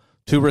battle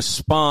to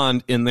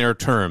respond in their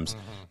terms.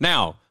 Mm-hmm.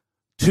 Now,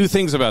 two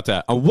things about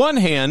that. On one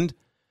hand,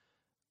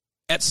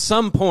 at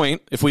some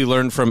point, if we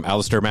learn from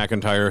Alistair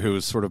McIntyre, who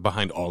is sort of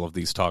behind all of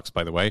these talks,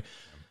 by the way,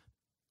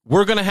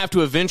 we're going to have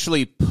to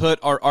eventually put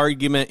our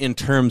argument in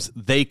terms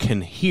they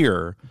can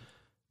hear,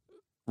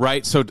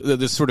 right? So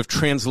this sort of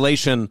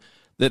translation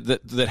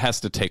that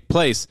has to take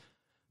place.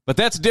 But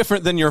that's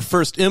different than your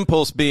first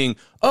impulse being,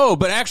 oh,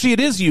 but actually it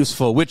is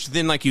useful, which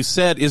then, like you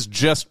said, is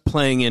just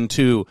playing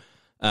into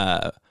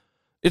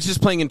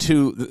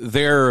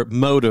their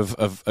mode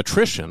of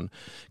attrition.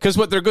 Because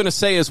what they're going to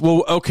say is,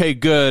 well, okay,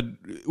 good,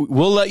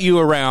 we'll let you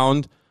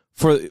around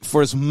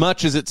for as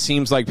much as it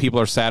seems like people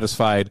are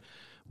satisfied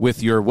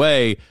with your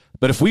way.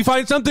 But if we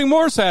find something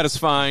more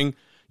satisfying,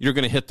 you're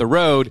going to hit the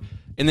road.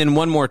 And then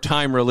one more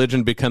time,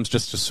 religion becomes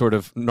just a sort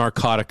of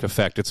narcotic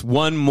effect. It's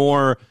one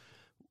more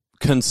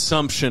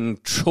consumption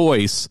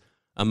choice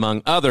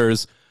among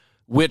others,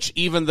 which,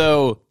 even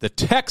though the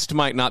text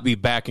might not be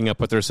backing up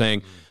what they're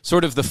saying,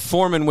 sort of the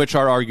form in which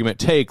our argument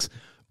takes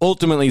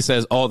ultimately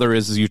says all there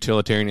is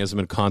utilitarianism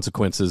and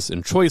consequences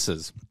and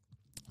choices.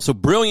 So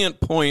brilliant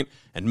point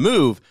and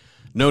move,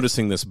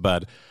 noticing this,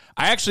 Bud.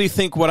 I actually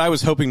think what I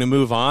was hoping to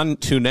move on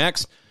to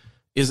next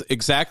is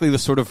exactly the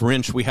sort of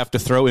wrench we have to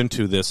throw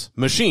into this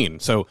machine.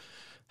 So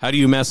how do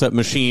you mess up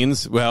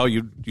machines? Well,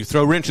 you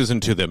throw wrenches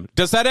into them.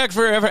 Does that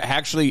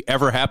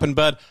ever happen,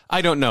 Bud?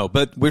 I don't know.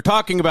 But we're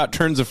talking about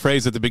turns of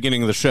phrase at the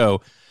beginning of the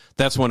show.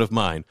 That's one of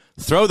mine.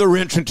 Throw the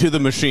wrench into the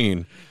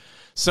machine.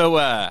 So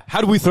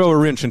how do we throw a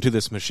wrench into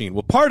this machine?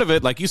 Well, part of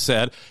it, like you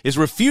said, is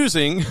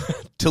refusing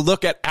to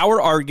look at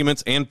our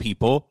arguments and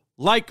people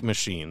like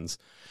machines.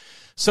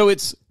 So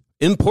it's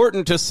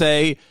important to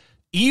say,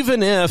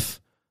 even if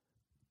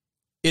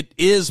it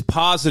is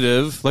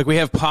positive, like we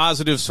have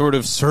positive sort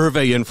of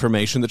survey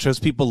information that shows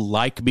people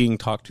like being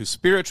talked to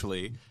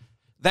spiritually,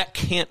 that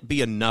can't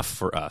be enough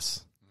for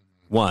us.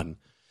 One.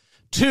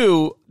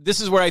 Two, this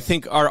is where I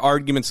think our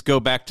arguments go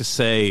back to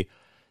say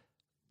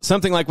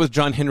something like with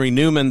John Henry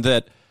Newman,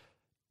 that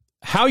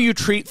how you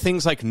treat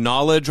things like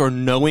knowledge or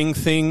knowing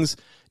things,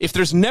 if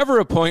there's never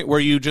a point where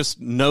you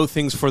just know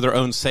things for their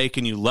own sake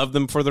and you love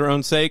them for their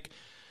own sake,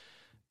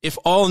 if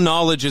all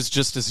knowledge is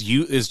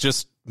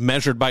just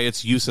measured by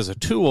its use as a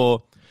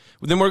tool,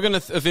 then we're going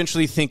to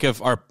eventually think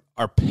of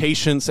our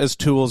patients as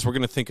tools. We're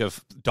going to think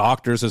of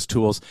doctors as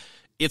tools.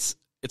 It's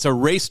a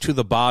race to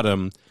the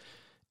bottom.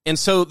 And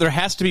so there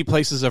has to be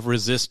places of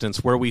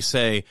resistance where we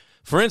say,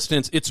 for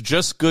instance, it's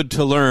just good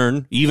to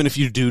learn, even if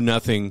you do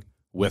nothing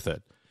with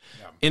it.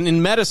 Yeah. And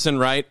in medicine,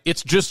 right,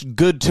 it's just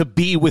good to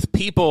be with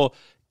people,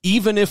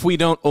 even if we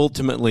don't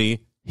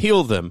ultimately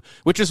heal them,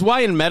 which is why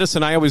in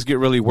medicine I always get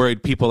really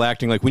worried people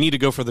acting like we need to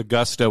go for the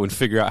gusto and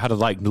figure out how to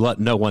let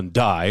no one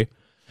die.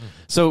 Mm-hmm.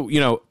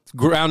 So,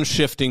 ground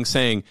shifting,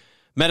 saying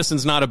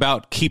medicine's not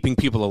about keeping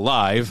people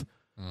alive.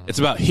 Mm-hmm. It's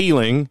about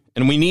healing,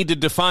 and we need to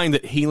define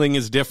that healing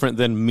is different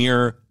than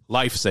mere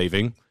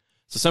life-saving.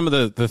 So some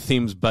of the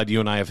themes, Bud, you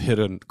and I have hit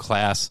in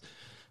class,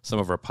 some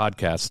of our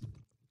podcasts.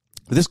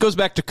 This goes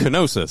back to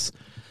kenosis.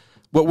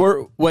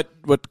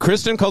 What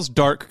Kristen calls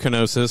dark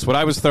kenosis, what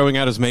I was throwing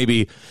out is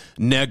maybe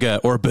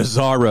nega or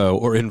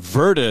bizarro or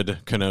inverted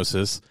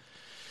kenosis,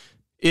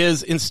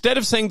 is instead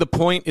of saying the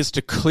point is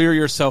to clear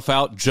yourself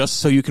out just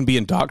so you can be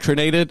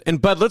indoctrinated,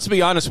 and Bud, let's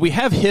be honest, we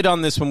have hit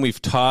on this when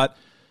we've taught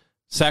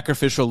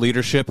sacrificial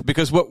leadership,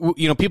 because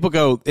people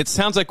go, it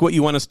sounds like what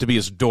you want us to be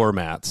is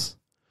doormats.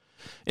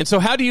 And so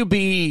how do you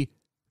be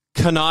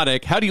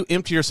kenotic? How do you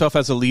empty yourself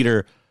as a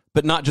leader,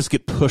 but not just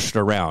get pushed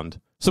around?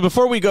 So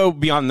before we go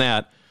beyond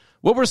that,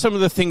 what were some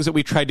of the things that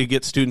we tried to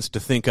get students to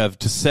think of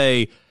to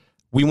say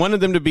we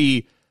wanted them to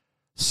be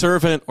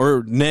servant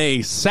or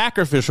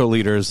sacrificial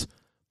leaders,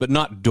 but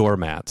not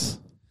doormats?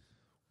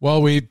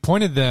 Well, we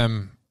pointed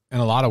them in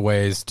a lot of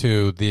ways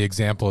to the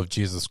example of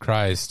Jesus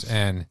Christ.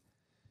 And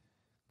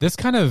this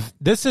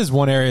is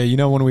one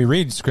area, when we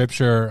read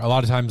scripture, a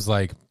lot of times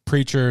like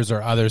preachers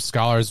or other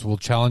scholars will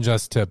challenge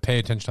us to pay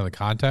attention to the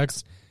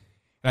context.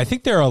 And I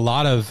think there are a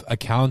lot of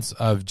accounts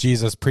of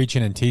Jesus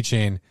preaching and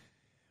teaching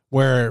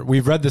where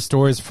we've read the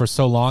stories for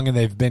so long and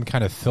they've been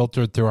kind of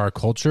filtered through our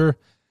culture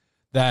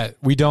that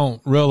we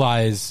don't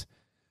realize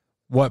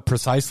what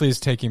precisely is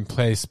taking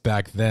place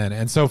back then.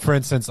 And so, for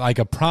instance, like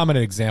a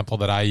prominent example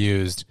that I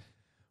used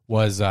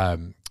was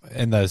in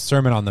the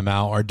Sermon on the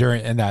Mount, or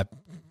in that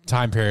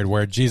time period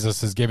where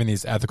Jesus is giving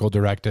these ethical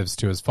directives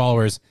to his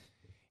followers.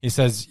 He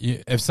says,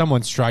 if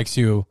someone strikes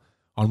you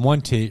on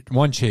one cheek,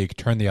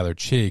 turn the other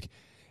cheek.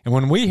 And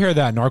when we hear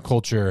that in our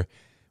culture,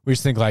 we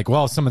just think like,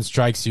 well, if someone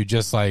strikes you,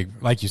 just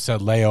like you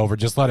said, lay over,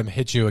 just let him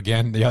hit you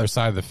again, the other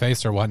side of the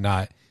face or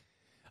whatnot.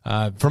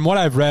 From what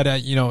I've read,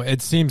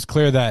 it seems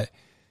clear that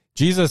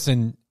Jesus,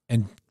 in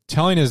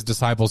telling his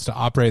disciples to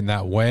operate in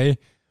that way,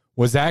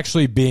 was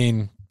actually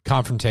being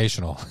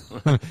confrontational.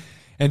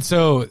 And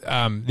so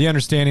the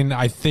understanding,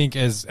 I think,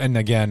 is, and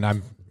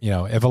again,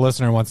 if a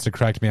listener wants to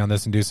correct me on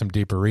this and do some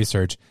deeper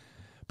research,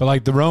 but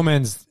like the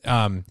Romans,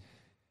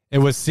 it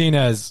was seen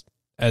as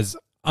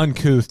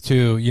uncouth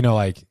to,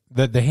 like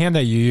the hand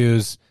that you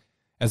use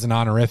as an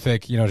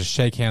honorific, to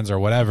shake hands or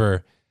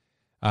whatever,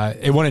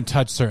 it wouldn't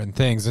touch certain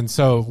things. And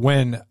so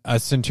when a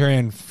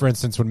centurion, for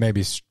instance, would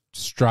maybe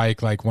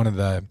strike like one of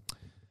the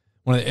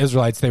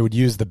Israelites, they would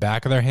use the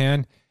back of their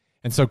hand.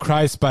 And so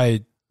Christ,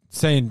 by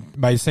saying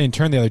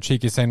turn the other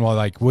cheek, is saying, well,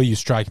 like, will you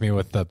strike me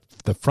with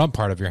the front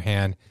part of your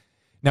hand?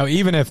 Now,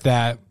 even if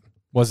that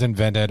was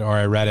invented, or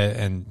I read it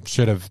and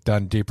should have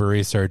done deeper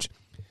research,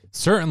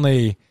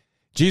 certainly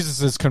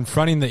Jesus is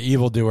confronting the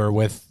evildoer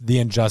with the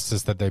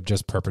injustice that they've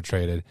just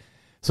perpetrated.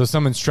 So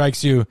someone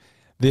strikes you,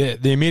 the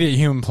immediate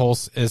human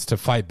impulse is to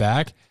fight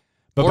back,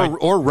 but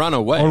or run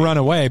away. Or run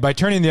away. By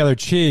turning the other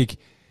cheek,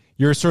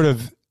 you're sort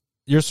of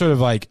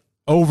like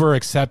over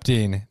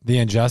accepting the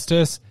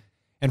injustice,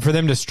 and for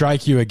them to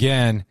strike you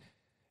again,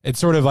 it's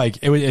sort of like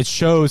it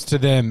shows to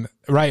them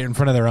right in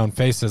front of their own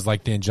faces,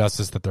 like the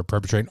injustice that they're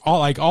perpetrating.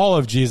 All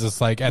of Jesus,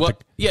 like and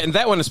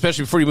that one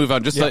especially. Before you move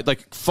on, just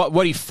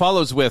what he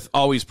follows with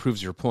always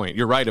proves your point.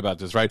 You're right about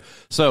this, right?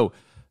 So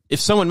if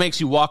someone makes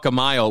you walk a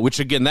mile, which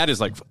again that is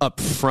like up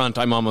front,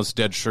 I'm almost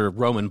dead sure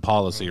Roman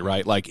policy,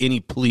 right? Like any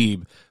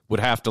plebe would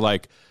have to I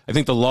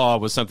think the law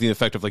was something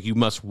effective like you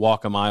must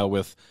walk a mile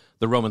with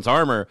the Romans'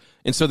 armor,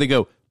 and so they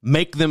go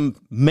make them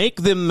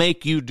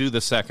make you do the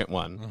second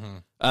one.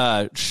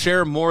 Mm-hmm.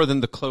 Share more than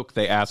the cloak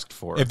they asked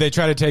for. If they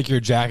try to take your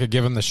jacket,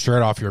 give them the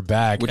shirt off your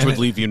back, which would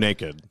leave you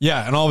naked.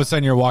 Yeah, and all of a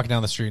sudden you're walking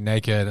down the street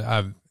naked.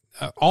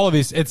 All of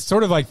these, it's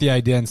sort of like the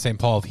idea in St.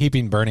 Paul of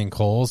heaping burning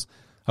coals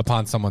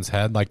upon someone's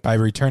head. Like by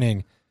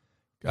returning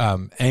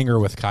anger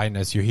with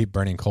kindness, you heap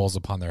burning coals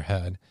upon their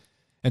head.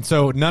 And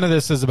so none of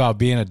this is about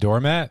being a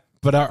doormat,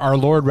 but our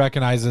Lord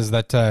recognizes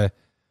that to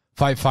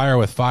fight fire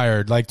with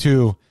fire, like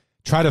to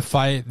try to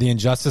fight the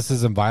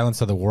injustices and violence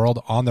of the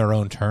world on their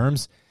own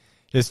terms,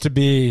 is to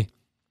be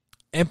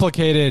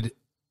implicated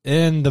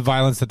in the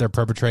violence that they're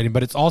perpetrating,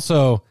 but it's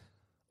also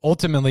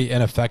ultimately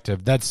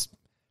ineffective. That's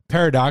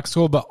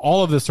paradoxical, but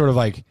all of the sort of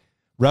like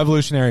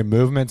revolutionary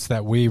movements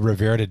that we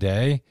revere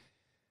today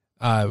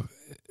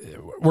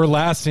were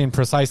lasting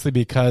precisely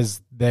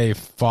because they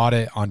fought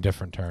it on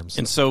different terms.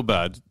 And so,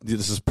 Bud,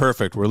 this is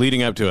perfect. We're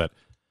leading up to it.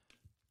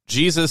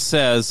 Jesus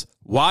says,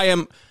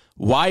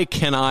 why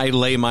can I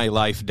lay my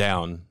life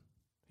down?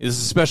 This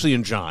is especially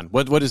in John.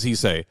 What does he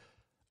say?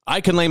 I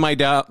can lay my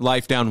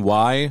life down.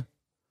 Why?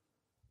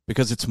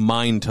 Because it's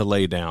mine to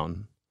lay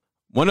down.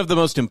 One of the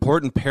most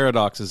important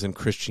paradoxes in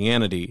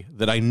Christianity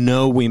that I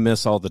know we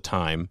miss all the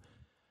time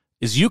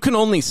is you can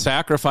only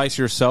sacrifice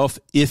yourself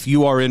if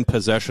you are in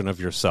possession of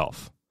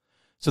yourself.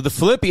 So the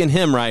Philippian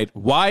hymn, right?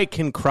 Why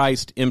can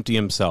Christ empty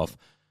himself?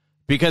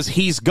 Because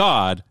he's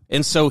God,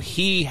 and so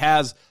he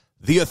has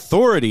the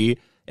authority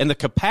and the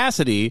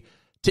capacity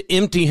to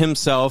empty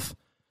himself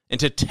and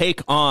to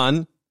take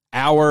on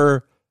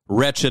our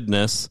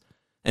wretchedness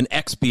and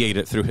expiate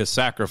it through his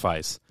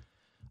sacrifice.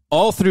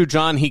 All through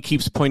John, he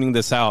keeps pointing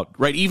this out,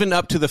 right? Even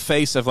up to the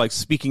face of, like,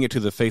 speaking it to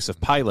the face of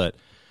Pilate.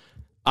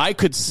 I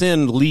could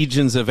send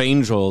legions of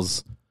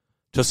angels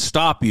to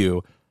stop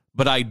you,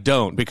 but I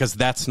don't, because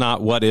that's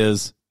not what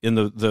is in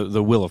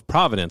the will of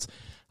providence.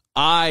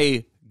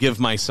 I give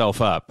myself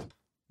up,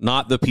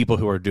 not the people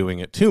who are doing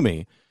it to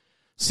me.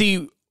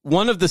 See,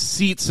 one of the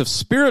seats of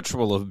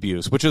spiritual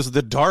abuse, which is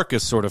the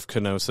darkest sort of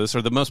kenosis,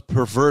 or the most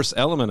perverse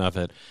element of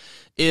it,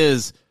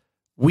 is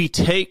we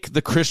take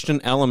the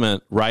Christian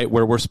element, right,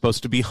 where we're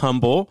supposed to be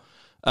humble,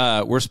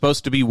 we're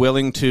supposed to be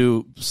willing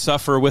to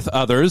suffer with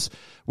others,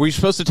 we're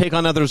supposed to take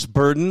on others'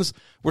 burdens,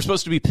 we're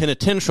supposed to be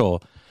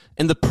penitential.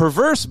 And the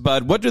perverse,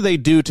 Bud, what do they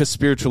do to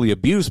spiritually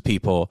abuse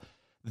people?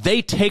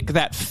 They take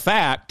that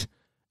fact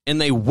and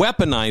they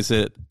weaponize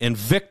it and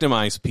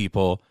victimize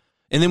people.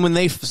 And then when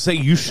they say,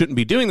 you shouldn't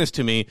be doing this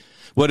to me,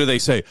 what do they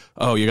say?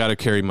 Oh, you got to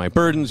carry my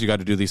burdens, you got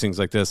to do these things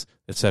like this,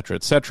 et cetera,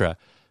 et cetera.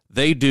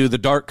 They do the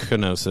dark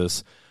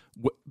kenosis.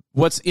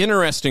 What's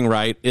interesting,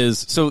 right, is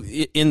so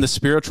in the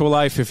spiritual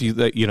life, if you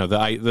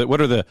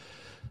what are the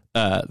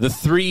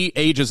three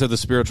ages of the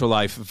spiritual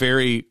life?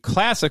 Very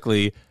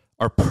classically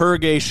are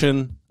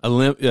purgation,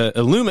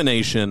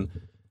 illumination,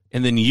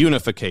 and then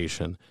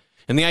unification.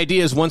 And the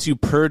idea is once you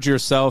purge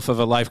yourself of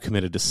a life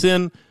committed to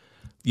sin,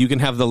 you can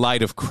have the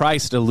light of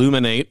Christ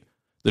illuminate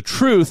the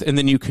truth, and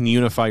then you can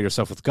unify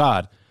yourself with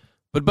God.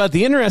 But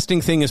the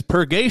interesting thing is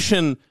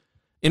purgation,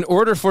 in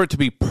order for it to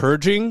be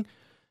purging,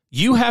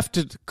 you have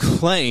to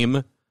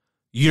claim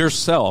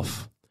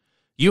yourself.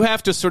 You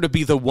have to sort of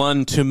be the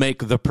one to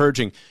make the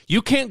purging.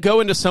 You can't go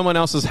into someone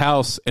else's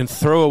house and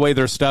throw away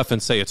their stuff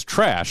and say it's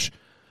trash.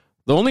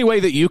 The only way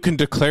that you can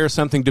declare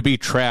something to be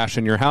trash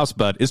in your house,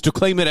 Bud, is to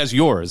claim it as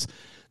yours.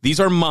 These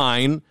are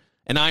mine,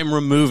 and I'm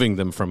removing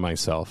them from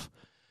myself.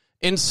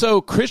 And so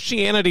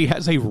Christianity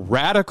has a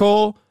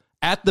radical,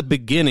 at the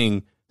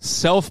beginning,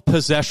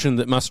 self-possession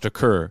that must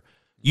occur.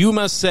 You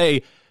must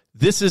say,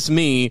 this is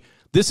me,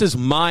 this is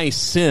my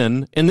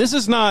sin, and this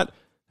is not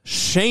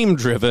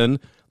shame-driven.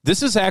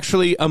 This is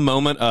actually a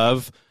moment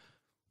of,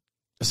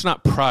 it's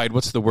not pride,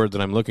 what's the word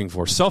that I'm looking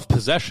for?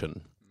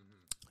 Self-possession.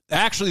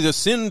 Actually, the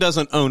sin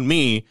doesn't own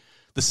me.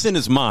 The sin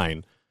is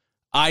mine.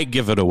 I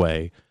give it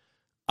away.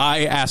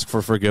 I ask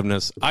for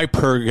forgiveness. I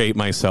purgate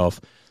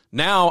myself.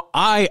 Now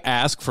I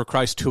ask for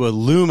Christ to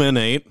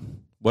illuminate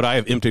what I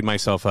have emptied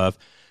myself of,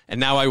 and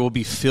now I will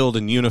be filled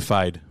and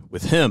unified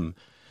with him.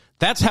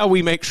 That's how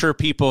we make sure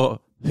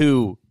people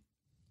who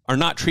are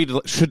not treated,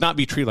 should not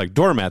be treated like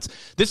doormats.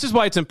 This is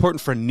why it's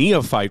important for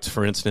neophytes,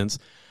 for instance,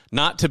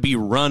 not to be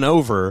run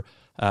over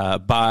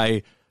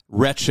by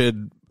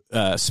wretched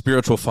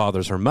spiritual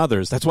fathers or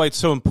mothers. That's why it's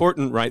so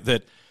important, right,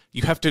 that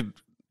you have to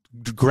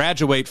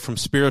graduate from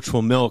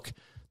spiritual milk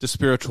to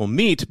spiritual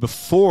meat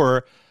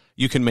before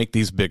you can make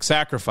these big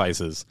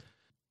sacrifices.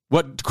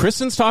 What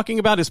Kristen's talking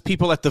about is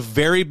people at the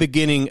very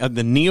beginning of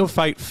the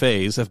neophyte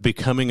phase of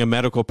becoming a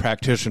medical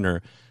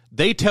practitioner.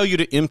 They tell you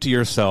to empty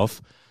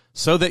yourself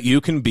so that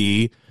you can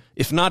be,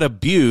 if not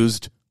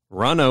abused,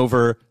 run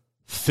over,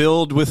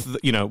 filled with,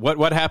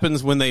 what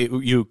happens when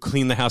you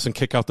clean the house and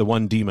kick out the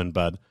one demon,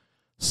 bud?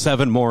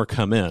 7 more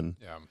come in.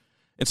 Yeah.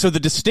 And so the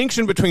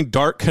distinction between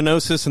dark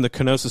kenosis and the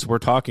kenosis we're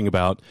talking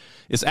about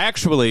is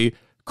actually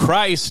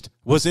Christ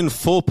was in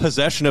full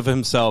possession of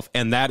himself,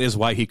 and that is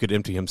why he could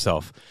empty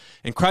himself.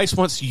 And Christ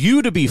wants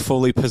you to be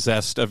fully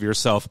possessed of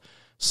yourself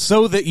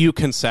so that you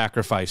can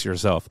sacrifice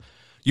yourself.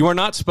 You are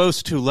not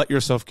supposed to let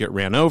yourself get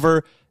ran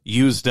over,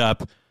 used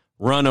up,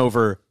 run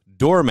over,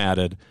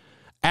 doormatted.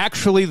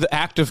 Actually, the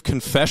act of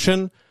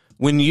confession,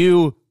 when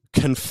you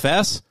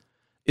confess,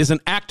 is an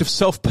act of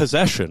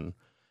self-possession.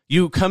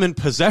 You come in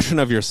possession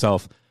of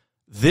yourself,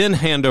 then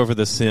hand over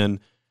the sin,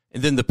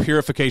 and then the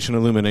purification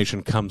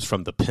illumination comes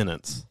from the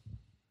penance.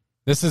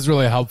 This is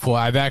really helpful.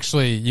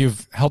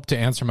 You've helped to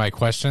answer my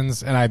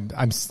questions, and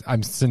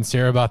I'm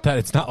sincere about that.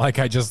 It's not like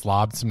I just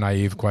lobbed some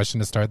naive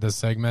question to start this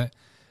segment.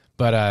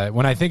 But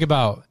when I think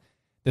about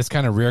this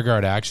kind of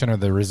rearguard action or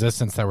the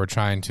resistance that we're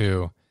trying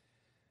to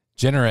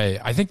generate,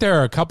 I think there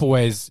are a couple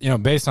ways,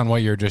 based on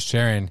what you're just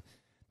sharing,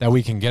 that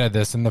we can get at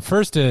this. And the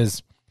first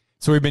is,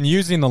 so we've been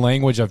using the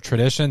language of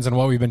traditions, and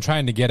what we've been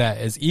trying to get at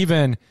is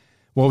even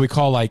what we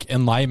call like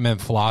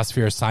Enlightenment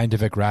philosophy or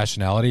scientific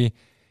rationality.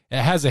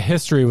 It has a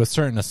history with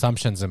certain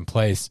assumptions in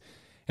place.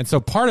 And so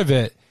part of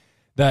it,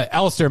 the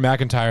Alistair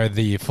McIntyre,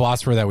 the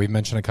philosopher that we've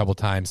mentioned a couple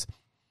times,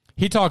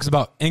 he talks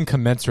about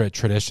incommensurate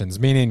traditions,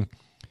 meaning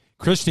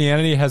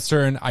Christianity has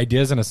certain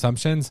ideas and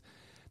assumptions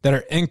that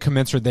are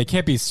incommensurate. They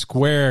can't be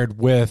squared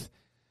with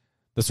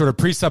the sort of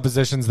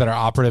presuppositions that are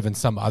operative in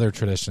some other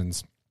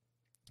traditions.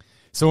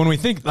 So when we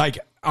think, like,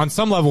 on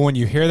some level, when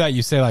you hear that,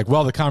 you say, like,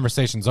 well, the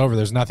conversation's over.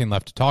 There's nothing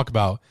left to talk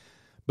about.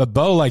 But,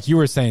 Bo, like you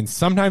were saying,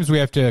 sometimes we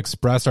have to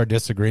express our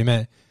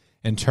disagreement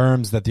in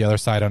terms that the other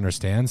side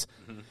understands.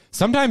 Mm-hmm.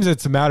 Sometimes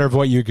it's a matter of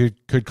what you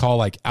could call,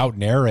 like,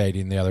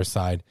 out-narrating the other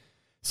side.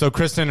 So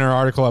Kristen, in her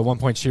article, at one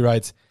point, she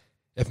writes,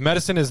 if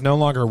medicine is no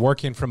longer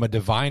working from a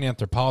divine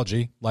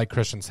anthropology, like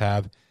Christians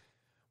have,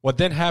 what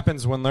then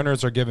happens when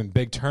learners are given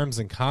big terms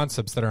and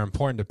concepts that are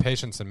important to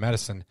patients in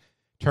medicine,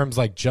 terms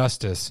like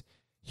justice,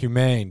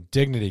 humane,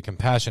 dignity,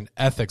 compassion,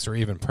 ethics, or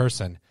even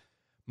person?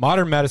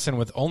 Modern medicine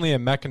with only a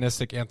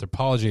mechanistic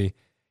anthropology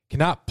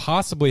cannot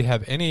possibly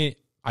have any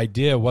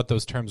idea what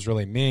those terms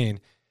really mean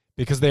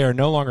because they are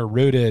no longer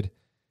rooted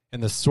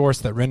in the source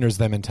that renders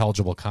them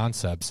intelligible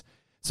concepts.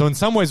 So in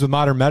some ways with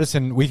modern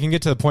medicine, we can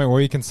get to the point where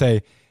we can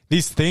say,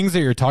 these things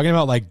that you're talking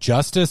about, like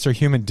justice or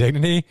human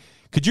dignity,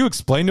 could you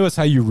explain to us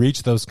how you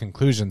reach those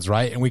conclusions,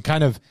 right? And we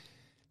kind of,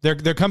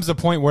 there comes a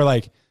point where,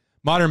 like,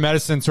 modern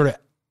medicine sort of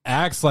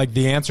acts like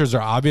the answers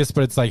are obvious,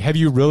 but it's like, have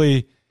you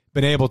really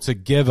been able to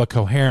give a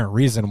coherent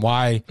reason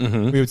why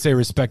we would say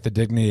respect the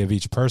dignity of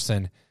each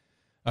person,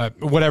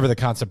 whatever the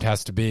concept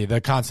has to be, the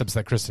concepts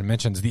that Kristen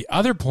mentions. The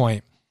other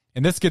point,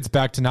 and this gets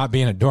back to not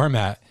being a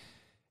doormat,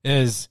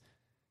 is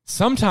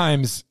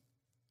sometimes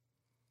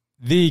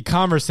the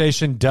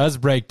conversation does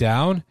break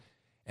down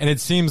and it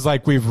seems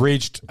like we've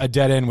reached a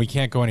dead end. We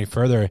can't go any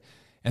further.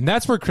 And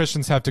that's where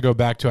Christians have to go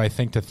back to, I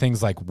think, to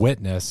things like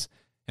witness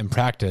and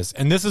practice.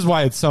 And this is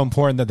why it's so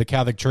important that the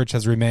Catholic Church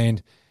has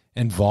remained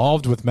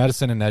involved with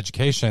medicine and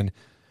education.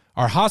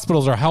 Our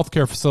hospitals, our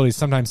healthcare facilities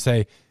sometimes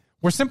say,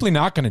 we're simply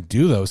not going to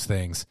do those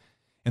things.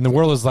 And the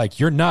world is like,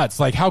 you're nuts.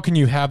 Like, how can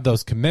you have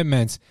those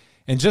commitments?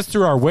 And just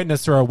through our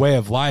witness, through our way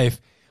of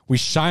life, we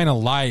shine a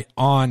light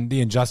on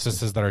the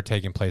injustices that are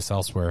taking place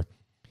elsewhere.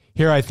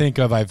 Here I think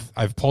of,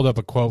 I've pulled up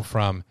a quote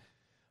from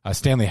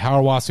Stanley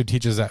Hauerwas,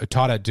 who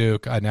taught at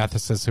Duke, an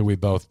ethicist who we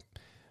both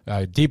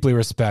deeply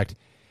respect.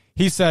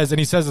 He says, and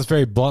he says this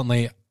very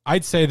bluntly,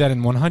 I'd say that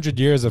in 100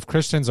 years, if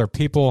Christians are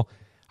people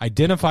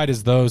identified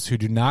as those who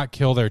do not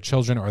kill their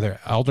children or their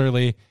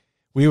elderly,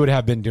 we would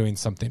have been doing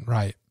something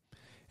right.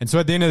 And so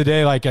at the end of the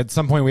day, like, at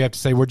some point we have to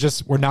say,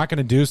 we're not going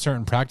to do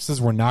certain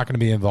practices. We're not going to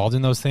be involved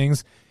in those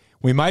things.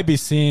 We might be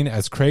seen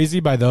as crazy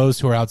by those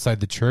who are outside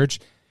the church,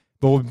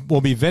 but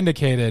we'll be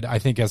vindicated, I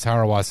think, as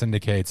Hauerwas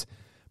indicates,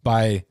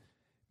 by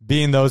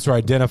being those who are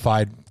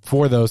identified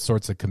for those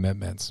sorts of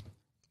commitments.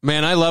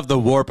 Man, I love the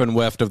warp and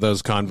weft of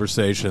those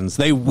conversations.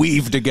 They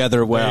weave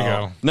together well.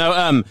 There you go.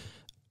 No,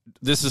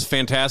 this is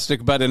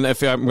fantastic, but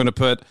if I'm going to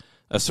put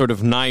a sort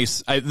of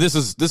nice, this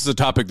is a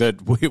topic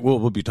that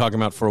we'll be talking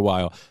about for a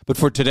while. But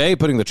for today,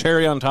 putting the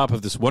cherry on top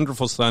of this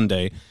wonderful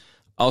Sunday,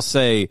 I'll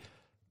say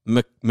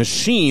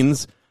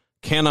machines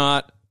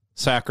cannot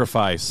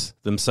sacrifice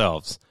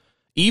themselves.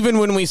 Even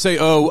when we say,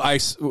 I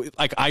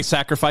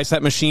sacrifice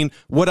that machine,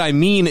 what I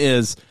mean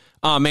is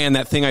oh man,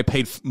 that thing I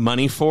paid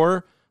money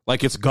for,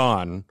 like it's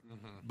gone.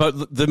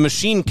 But the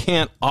machine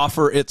can't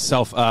offer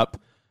itself up,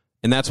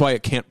 and that's why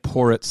it can't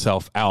pour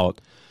itself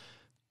out.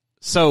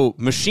 So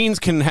machines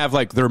can have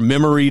like their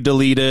memory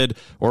deleted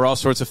or all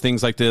sorts of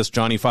things like this.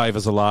 Johnny Five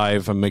is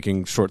alive. I'm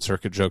making short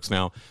circuit jokes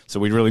now,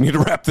 so we really need to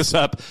wrap this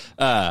up.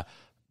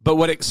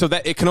 But so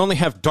that it can only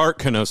have dark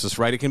kenosis,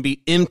 right? It can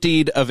be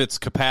emptied of its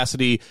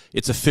capacity,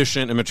 its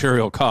efficient and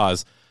material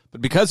cause.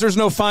 But because there's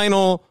no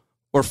final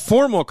or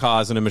formal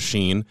cause in a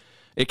machine,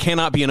 it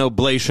cannot be an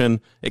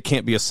oblation. It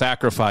can't be a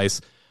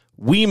sacrifice.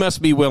 We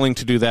must be willing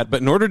to do that.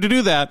 But in order to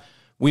do that,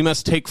 we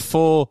must take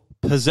full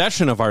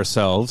possession of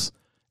ourselves.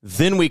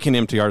 Then we can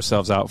empty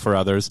ourselves out for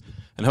others.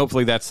 And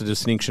hopefully that's the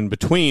distinction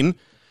between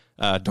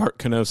dark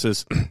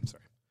kenosis.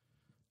 Sorry.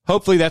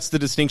 Hopefully that's the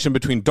distinction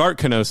between dark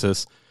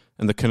kenosis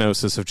and the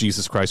kenosis of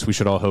Jesus Christ we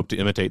should all hope to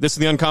imitate. This is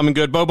The Uncommon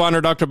Good. Bo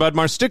Bonner, Dr.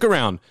 Budmar. Stick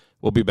around.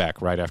 We'll be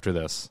back right after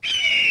this.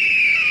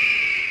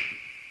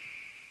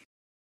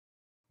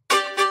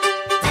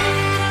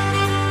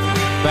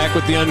 Back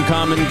with The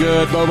Uncommon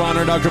Good. Bo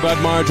Bonner, Dr.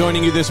 Budmar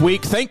joining you this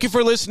week. Thank you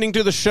for listening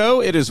to the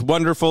show. It is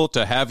wonderful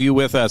to have you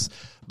with us.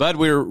 Bud,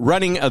 we're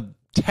running a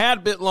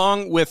tad bit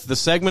long with the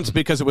segments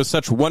because it was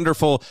such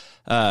wonderful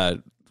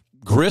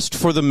grist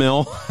for the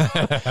mill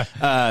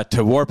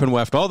to warp and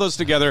weft, all those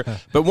together.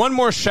 But one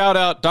more shout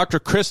out, Dr.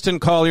 Kristen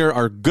Collier,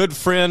 our good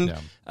friend.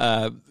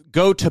 Yeah.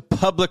 Go to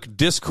Public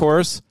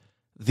Discourse.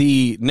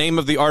 The name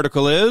of the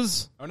article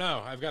is... Oh,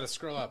 no, I've got to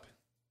scroll up.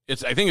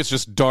 I think it's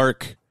just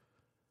Dark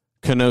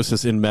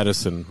Kenosis in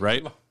Medicine,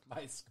 right?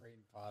 My screen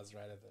paused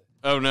right at the...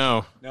 Oh,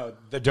 no. No,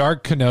 the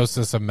dark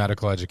kenosis of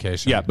medical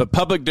education. Yeah, but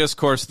Public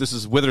Discourse, this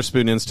is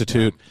Witherspoon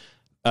Institute.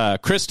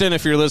 Kristen,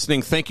 if you're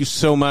listening, thank you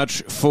so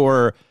much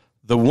for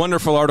the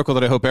wonderful article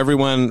that I hope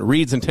everyone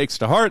reads and takes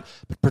to heart.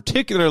 But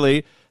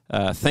particularly,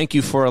 thank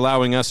you for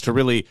allowing us to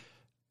really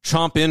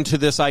chomp into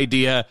this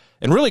idea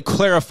and really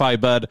clarify,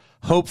 Bud,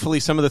 hopefully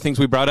some of the things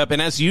we brought up.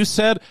 And as you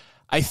said,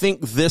 I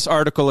think this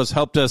article has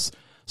helped us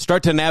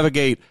start to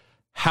navigate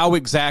how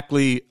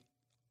exactly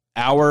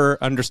our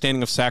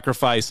understanding of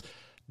sacrifice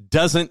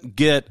doesn't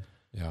get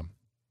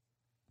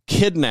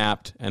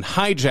kidnapped and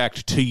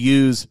hijacked to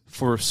use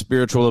for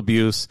spiritual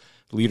abuse,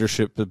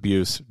 leadership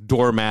abuse,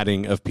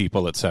 doormatting of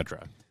people,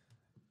 etc.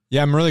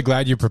 Yeah, I'm really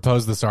glad you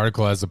proposed this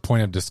article as a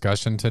point of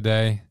discussion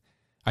today.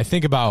 I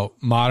think about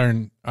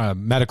modern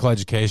medical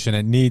education.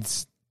 It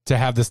needs to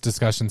have this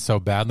discussion so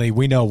badly.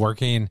 We know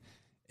working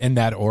in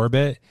that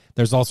orbit,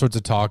 there's all sorts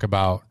of talk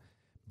about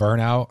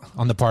burnout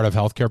on the part of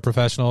healthcare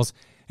professionals.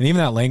 And even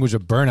that language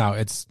of burnout,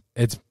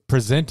 it's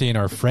presenting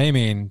or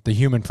framing the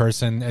human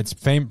person. It's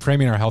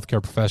framing our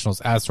healthcare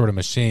professionals as sort of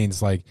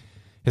machines. Like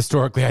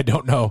historically, I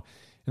don't know,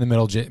 in the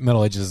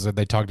Middle Ages,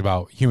 they talked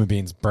about human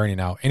beings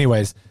burning out.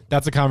 Anyways,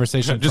 that's a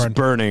conversation. Just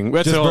burning.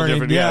 That's all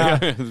different.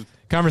 Yeah.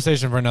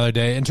 Conversation for another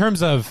day. In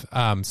terms of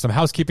some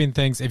housekeeping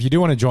things, if you do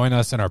want to join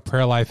us in our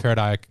prayer life here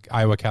at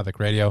Iowa Catholic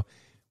Radio,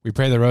 we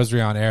pray the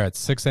rosary on air at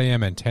 6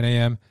 a.m. and 10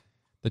 a.m.,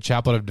 the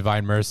Chaplet of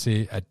Divine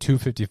Mercy at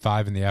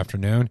 2:55 in the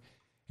afternoon.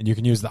 And you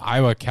can use the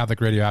Iowa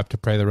Catholic Radio app to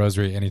pray the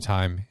rosary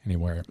anytime,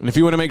 anywhere. And if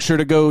you want to make sure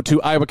to go to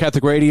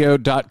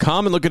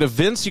iowacatholicradio.com and look at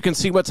events, you can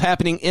see what's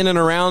happening in and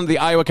around the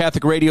Iowa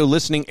Catholic Radio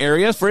listening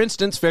area. For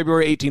instance,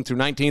 February 18th through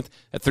 19th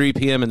at 3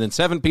 p.m. and then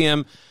 7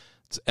 p.m.,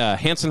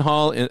 Hanson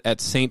Hall at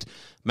St.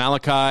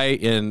 Malachi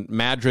in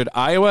Madrid,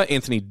 Iowa.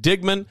 Anthony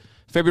Digman.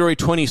 February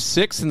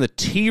 26th in the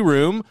Tea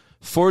Room,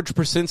 Forge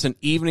presents an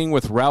evening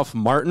with Ralph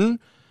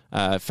Martin,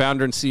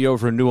 founder and CEO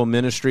of Renewal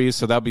Ministries.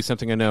 So that'll be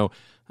something I know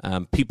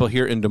people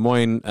here in Des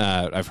Moines,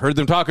 I've heard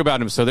them talk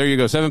about him. So there you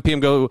go. 7 p.m.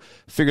 Go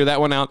figure that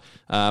one out.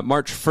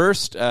 March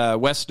 1st,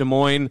 West Des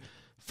Moines,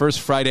 First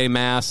Friday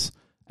Mass.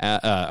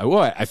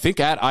 I think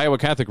at Iowa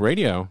Catholic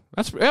Radio.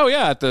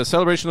 At the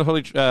celebration of the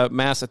Holy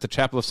Mass at the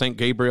Chapel of St.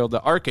 Gabriel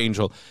the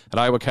Archangel at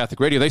Iowa Catholic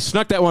Radio. They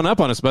snuck that one up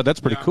on us, bud. That's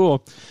pretty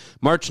cool.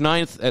 March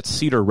 9th at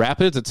Cedar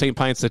Rapids at St.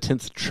 Pius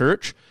X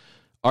Church,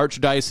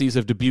 Archdiocese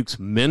of Dubuque's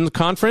Men's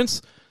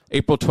Conference.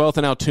 April 12th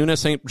in Altoona,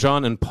 St.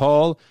 John and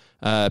Paul.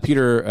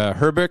 Peter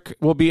Herbeck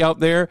will be out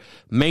there.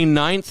 May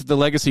 9th, the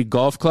Legacy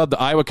Golf Club, the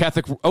Iowa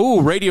Catholic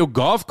Radio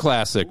Golf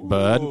Classic,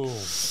 bud.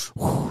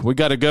 We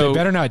got to go. They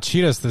better not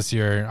cheat us this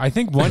year. I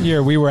think one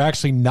year we were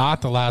actually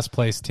not the last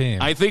place team.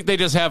 I think they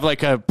just have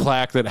like a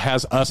plaque that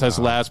has us as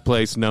last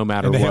place no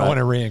matter what. They don't want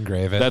to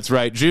re-engrave it. That's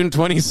right. June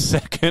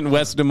 22nd,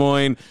 West Des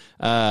Moines,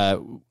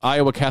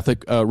 Iowa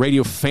Catholic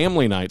Radio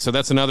Family Night. So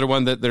that's another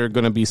one that they're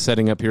going to be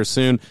setting up here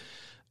soon.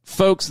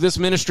 Folks, this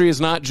ministry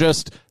is not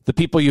just the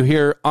people you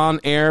hear on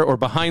air or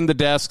behind the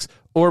desks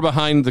or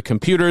behind the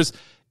computers.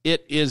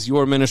 It is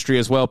your ministry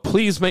as well.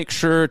 Please make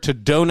sure to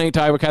donate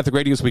to Iowa Catholic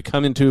Radio as we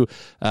come into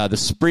the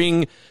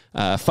spring.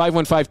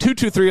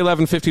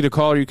 515-223-1150 to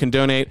call, or you can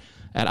donate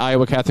at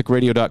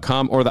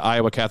iowacatholicradio.com or the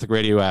Iowa Catholic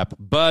Radio app.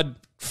 Bud,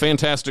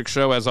 fantastic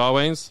show as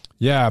always.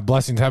 Yeah,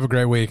 blessings. Have a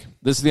great week.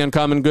 This is The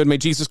Uncommon Good. May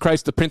Jesus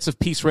Christ, the Prince of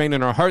Peace, reign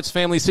in our hearts,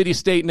 family, city,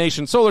 state,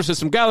 nation, solar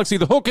system, galaxy,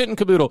 the whole kit and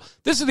caboodle.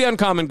 This is The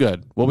Uncommon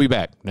Good. We'll be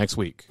back next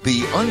week.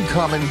 The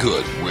Uncommon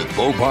Good with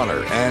Bo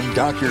Bonner and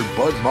Dr.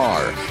 Bud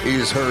Marr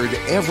is heard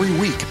every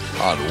week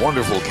on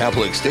wonderful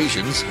Catholic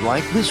stations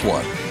like this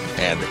one,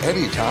 and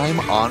anytime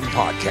on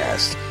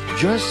podcast.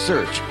 Just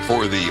search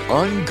for The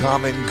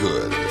Uncommon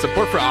Good.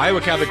 Support for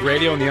Iowa Catholic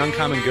Radio and The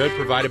Uncommon Good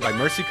provided by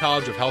Mercy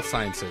College of Health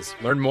Sciences.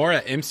 Learn more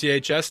at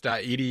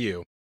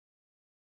mchs.edu.